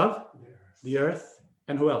 Kings of the earth.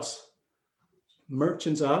 And who else?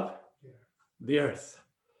 Merchants of the earth.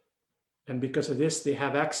 And because of this, they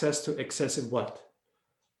have access to excessive what?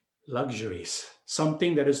 Luxuries.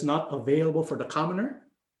 Something that is not available for the commoner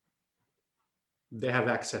they have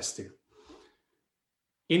access to.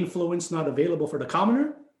 Influence not available for the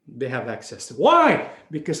commoner, they have access to. Why?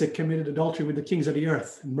 Because they committed adultery with the kings of the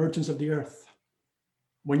earth and merchants of the earth.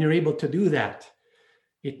 When you're able to do that,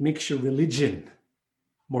 it makes your religion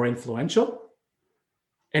more influential,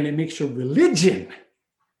 and it makes your religion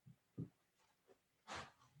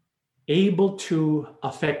able to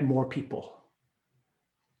affect more people.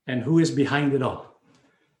 And who is behind it all?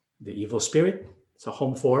 The evil spirit. It's a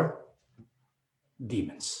home for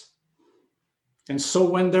demons. And so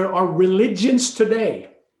when there are religions today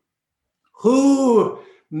who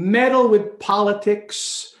meddle with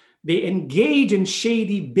politics, they engage in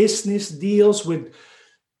shady business deals with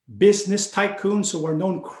business tycoons who are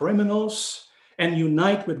known criminals, and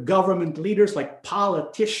unite with government leaders like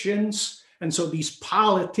politicians. And so these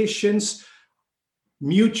politicians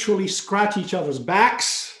mutually scratch each other's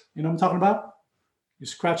backs. You know what I'm talking about? You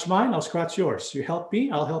scratch mine, I'll scratch yours. You help me,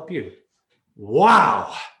 I'll help you.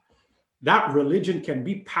 Wow. That religion can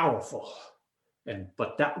be powerful.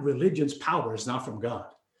 But that religion's power is not from God.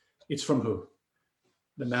 It's from who?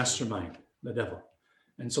 The mastermind, the devil.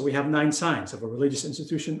 And so we have 9 signs of a religious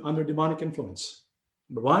institution under demonic influence.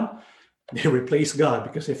 Number 1, they replace God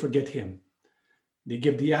because they forget him. They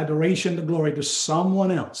give the adoration, the glory to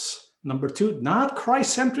someone else. Number 2, not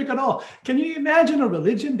Christ-centric at all. Can you imagine a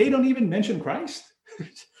religion? They don't even mention Christ.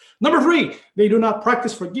 Number 3, they do not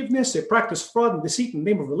practice forgiveness. They practice fraud and deceit in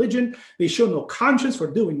the name of religion. They show no conscience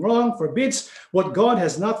for doing wrong, forbids what God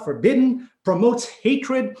has not forbidden, promotes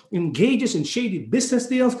hatred, engages in shady business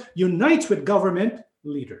deals, unites with government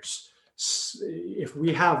leaders. If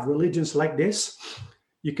we have religions like this,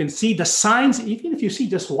 you can see the signs, even if you see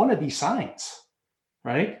just one of these signs,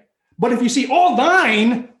 right? But if you see all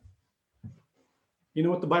 9, you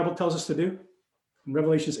know what the Bible tells us to do? In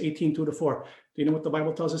Revelations 18:2-4. Do you know what the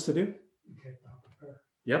Bible tells us to do?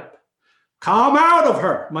 Yep. Come out of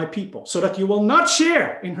her, my people, so that you will not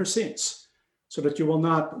share in her sins, so that you will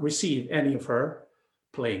not receive any of her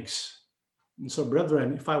plagues. And so,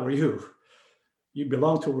 brethren, if I were you, you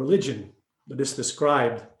belong to a religion that is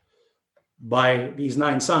described by these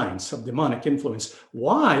 9 signs of demonic influence.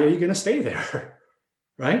 Why are you going to stay there?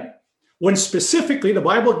 Right? When specifically the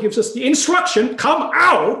Bible gives us the instruction, come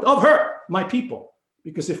out of her, my people.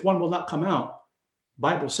 Because if one will not come out,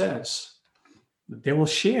 Bible says that they will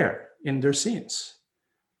share in their sins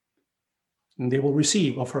and they will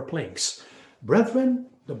receive of her plagues. Brethren,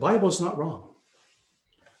 the Bible is not wrong.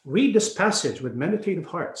 Read this passage with meditative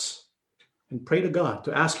hearts and pray to God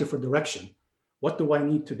to ask you for direction. What do I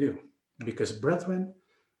need to do? Because, brethren,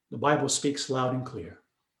 the Bible speaks loud and clear.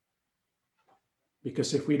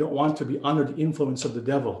 Because if we don't want to be under the influence of the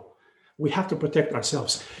devil, we have to protect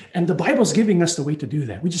ourselves. And the Bible's giving us the way to do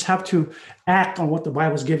that. We just have to act on what the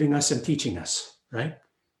Bible's giving us and teaching us, right?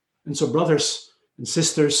 And so, brothers and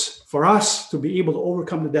sisters, for us to be able to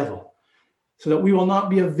overcome the devil so that we will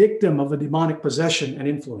not be a victim of a demonic possession and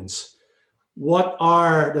influence, what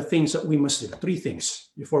are the things that we must do? 3 things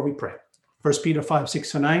before we pray. 1 Peter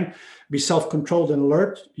 5:6-9, be self-controlled and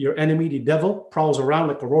alert. Your enemy, the devil, prowls around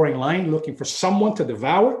like a roaring lion looking for someone to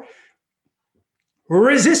devour.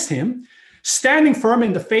 Resist him, standing firm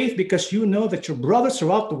in the faith, because you know that your brothers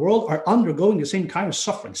throughout the world are undergoing the same kind of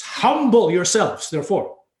sufferings. Humble yourselves,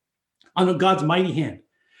 therefore, under God's mighty hand,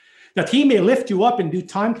 that he may lift you up in due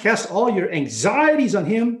time. Cast all your anxieties on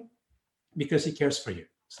him because he cares for you.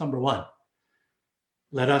 It's number 1.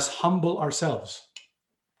 Let us humble ourselves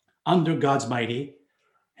under God's mighty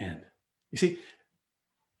hand. You see,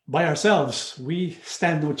 by ourselves, we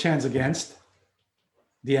stand no chance against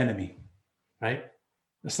the enemy, right?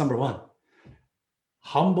 That's number 1.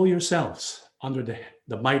 Humble yourselves under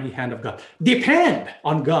the mighty hand of God. Depend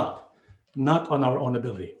on God, not on our own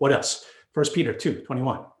ability. What else? 1 Peter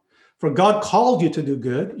 2:21. For God called you to do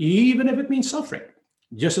good, even if it means suffering,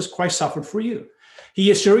 just as Christ suffered for you.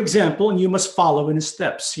 He is your example, and you must follow in his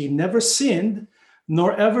steps. He never sinned,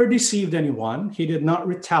 nor ever deceived anyone. He did not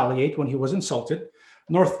retaliate when he was insulted,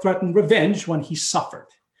 nor threaten revenge when he suffered.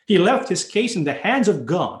 He left his case in the hands of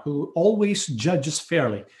God, who always judges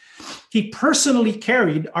fairly. He personally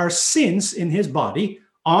carried our sins in his body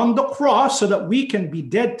on the cross so that we can be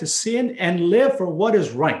dead to sin and live for what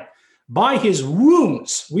is right. By his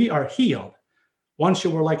wounds, we are healed. Once you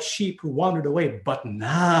were like sheep who wandered away, but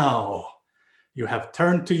now you have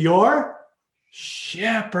turned to your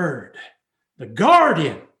shepherd, the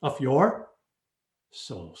guardian of your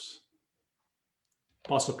souls.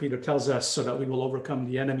 Apostle Peter tells us, so that we will overcome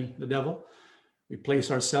the enemy, the devil, we place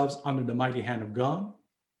ourselves under the mighty hand of God.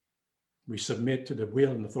 We submit to the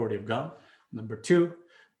will and authority of God. Number 2,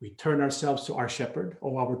 we turn ourselves to our shepherd,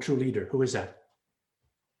 or our true leader. Who is that?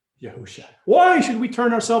 Yahusha. Why should we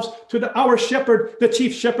turn ourselves to our shepherd, the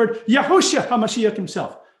chief shepherd, Yahushua HaMashiach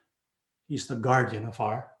himself? He's the guardian of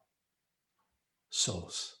our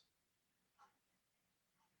souls.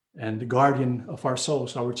 And the guardian of our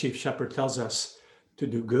souls, our chief shepherd, tells us to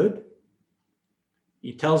do good.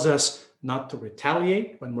 He tells us not to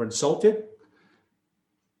retaliate when we're insulted.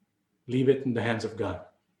 Leave it in the hands of God,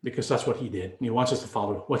 because that's what he did. And he wants us to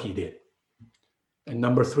follow what he did. And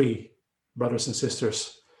number 3, brothers and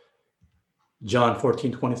sisters, John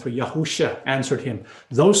 14:23, Yahusha answered him,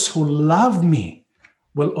 those who love me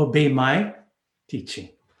will obey my teaching.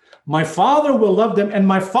 My Father will love them, and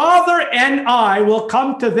my Father and I will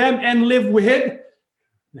come to them and live with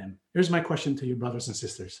them. Here's my question to you, brothers and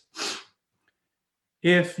sisters.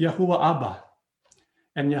 If Yahuwah Abba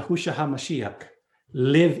and Yahushua HaMashiach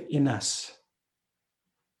live in us,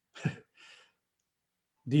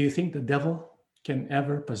 do you think the devil can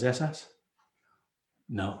ever possess us?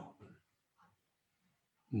 No.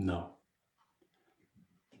 No.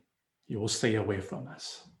 He will stay away from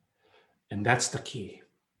us. And that's the key.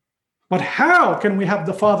 But how can we have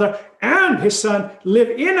the Father and his Son live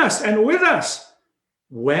in us and with us?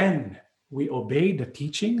 When we obey the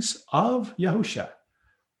teachings of Yahusha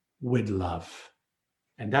with love.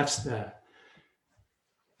 And that's the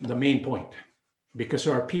main point. Because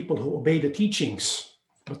there are people who obey the teachings,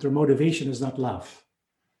 but their motivation is not love.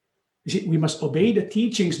 You see, we must obey the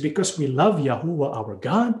teachings because we love Yahuwah our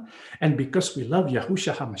God and because we love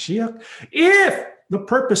Yahushua HaMashiach. If the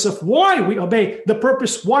purpose of why we obey, the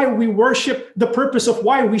purpose why we worship, the purpose of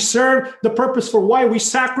why we serve, the purpose for why we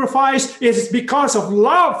sacrifice is because of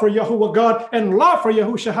love for Yahuwah God and love for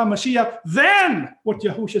Yahushua HaMashiach, then what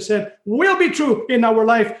Yahushua said will be true in our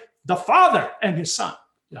life. The Father and his Son,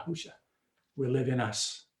 Yahushua, will live in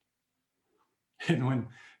us. And when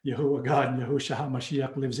Yahuwah God and Yahushua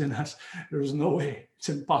HaMashiach lives in us, there's no way, it's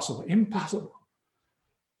impossible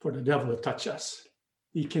for the devil to touch us.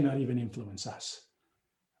 He cannot even influence us.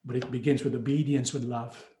 But it begins with obedience, with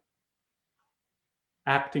love,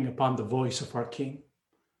 acting upon the voice of our King.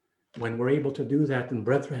 When we're able to do that, and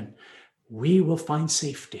brethren, we will find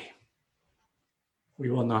safety. We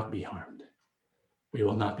will not be harmed. We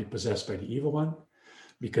will not be possessed by the evil one,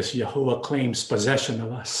 because Yahuwah claims possession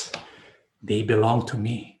of us. They belong to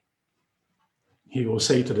me. He will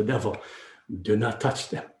say to the devil, do not touch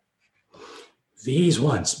them. These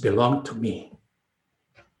ones belong to me.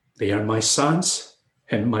 They are my sons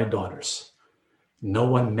and my daughters. No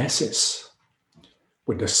one messes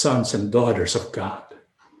with the sons and daughters of God.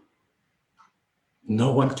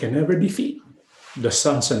 No one can ever defeat the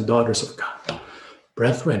sons and daughters of God.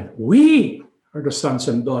 Brethren, we are the sons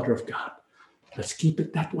and daughters of God. Let's keep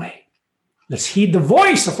it that way. Let's heed the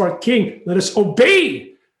voice of our King. Let us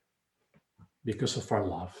obey because of our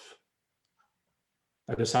love.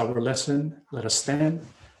 That is our lesson. Let us stand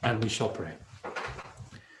and we shall pray.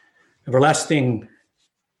 Everlasting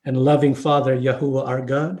and loving Father, Yahuwah our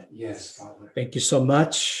God. Yes, Father. Thank you so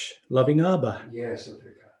much, loving Abba. Yes,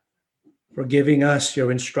 Father God. For giving us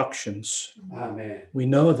your instructions. Amen. We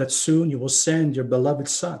know that soon you will send your beloved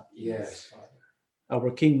Son. Yes, Father.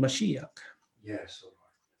 Our King Mashiach. Yes,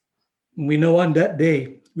 Lord. We know on that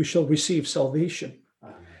day we shall receive salvation.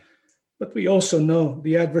 Amen. But we also know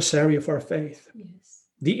the adversary of our faith. Yes.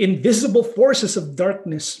 The invisible forces of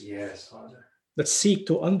darkness Yes, Father. that seek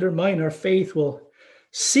to undermine our faith will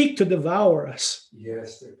seek to devour us.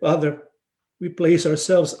 Yes, Father, we place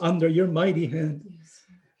ourselves under your mighty hand. Yes.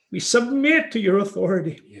 We submit to your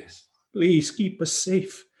authority. Yes. Please keep us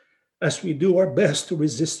safe as we do our best to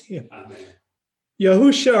resist him. Amen.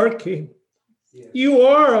 Yahushua our King, Yes. you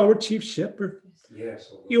are our chief shepherd. Yes,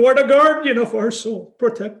 Lord. You are the guardian of our soul.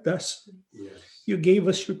 Protect us. Yes. You gave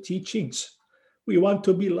us your teachings. We want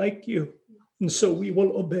to be like you, and so we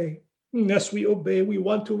will obey. And as we obey, we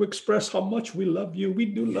want to express how much we love you. We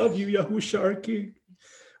do love you, Yahushua our King.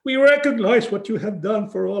 We recognize what you have done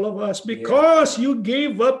for all of us because you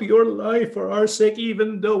gave up your life for our sake,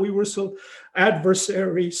 even though we were so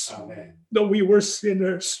adversaries, Amen. though we were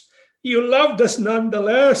sinners. You loved us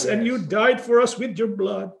nonetheless, and you Yes. died for us with your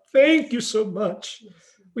blood. Thank you so much. Yes.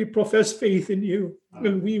 We profess faith in you, and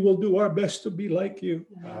Amen. we will do our best to be like you.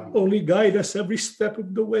 Amen. Only guide us every step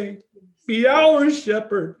of the way. Be our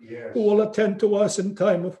shepherd Yes. who will attend to us in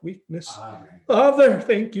time of weakness. Amen. Father,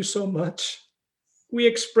 thank you so much. We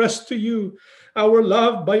express to you our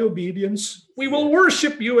love by obedience. We will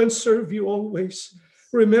worship you and serve you always.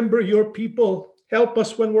 Remember your people. Help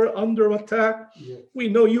us when we're under attack. Yes. We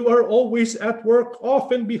know you are always at work,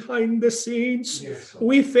 often behind the scenes. Yes.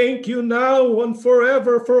 We thank you now and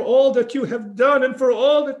forever for all that you have done and for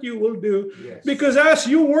all that you will do. Yes. Because as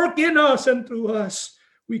you work in us and through us,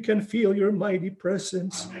 We can feel your mighty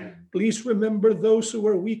presence. Amen. Please remember those who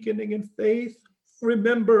are weakening in faith.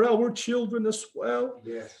 Remember our children as well.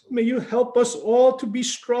 Yes, O May you help us all to be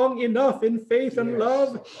strong enough in faith and Yes, love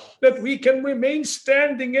O Father. that we can remain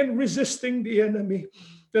standing and resisting the enemy,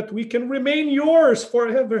 that we can remain yours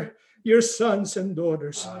forever, your sons and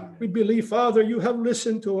daughters. Amen. We believe, Father, you have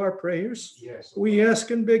listened to our prayers. Yes, O We Father.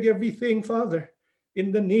 ask and beg everything, Father,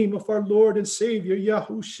 in the name of our Lord and Savior,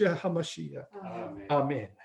 Yahushua HaMashiach. Amen. Amen.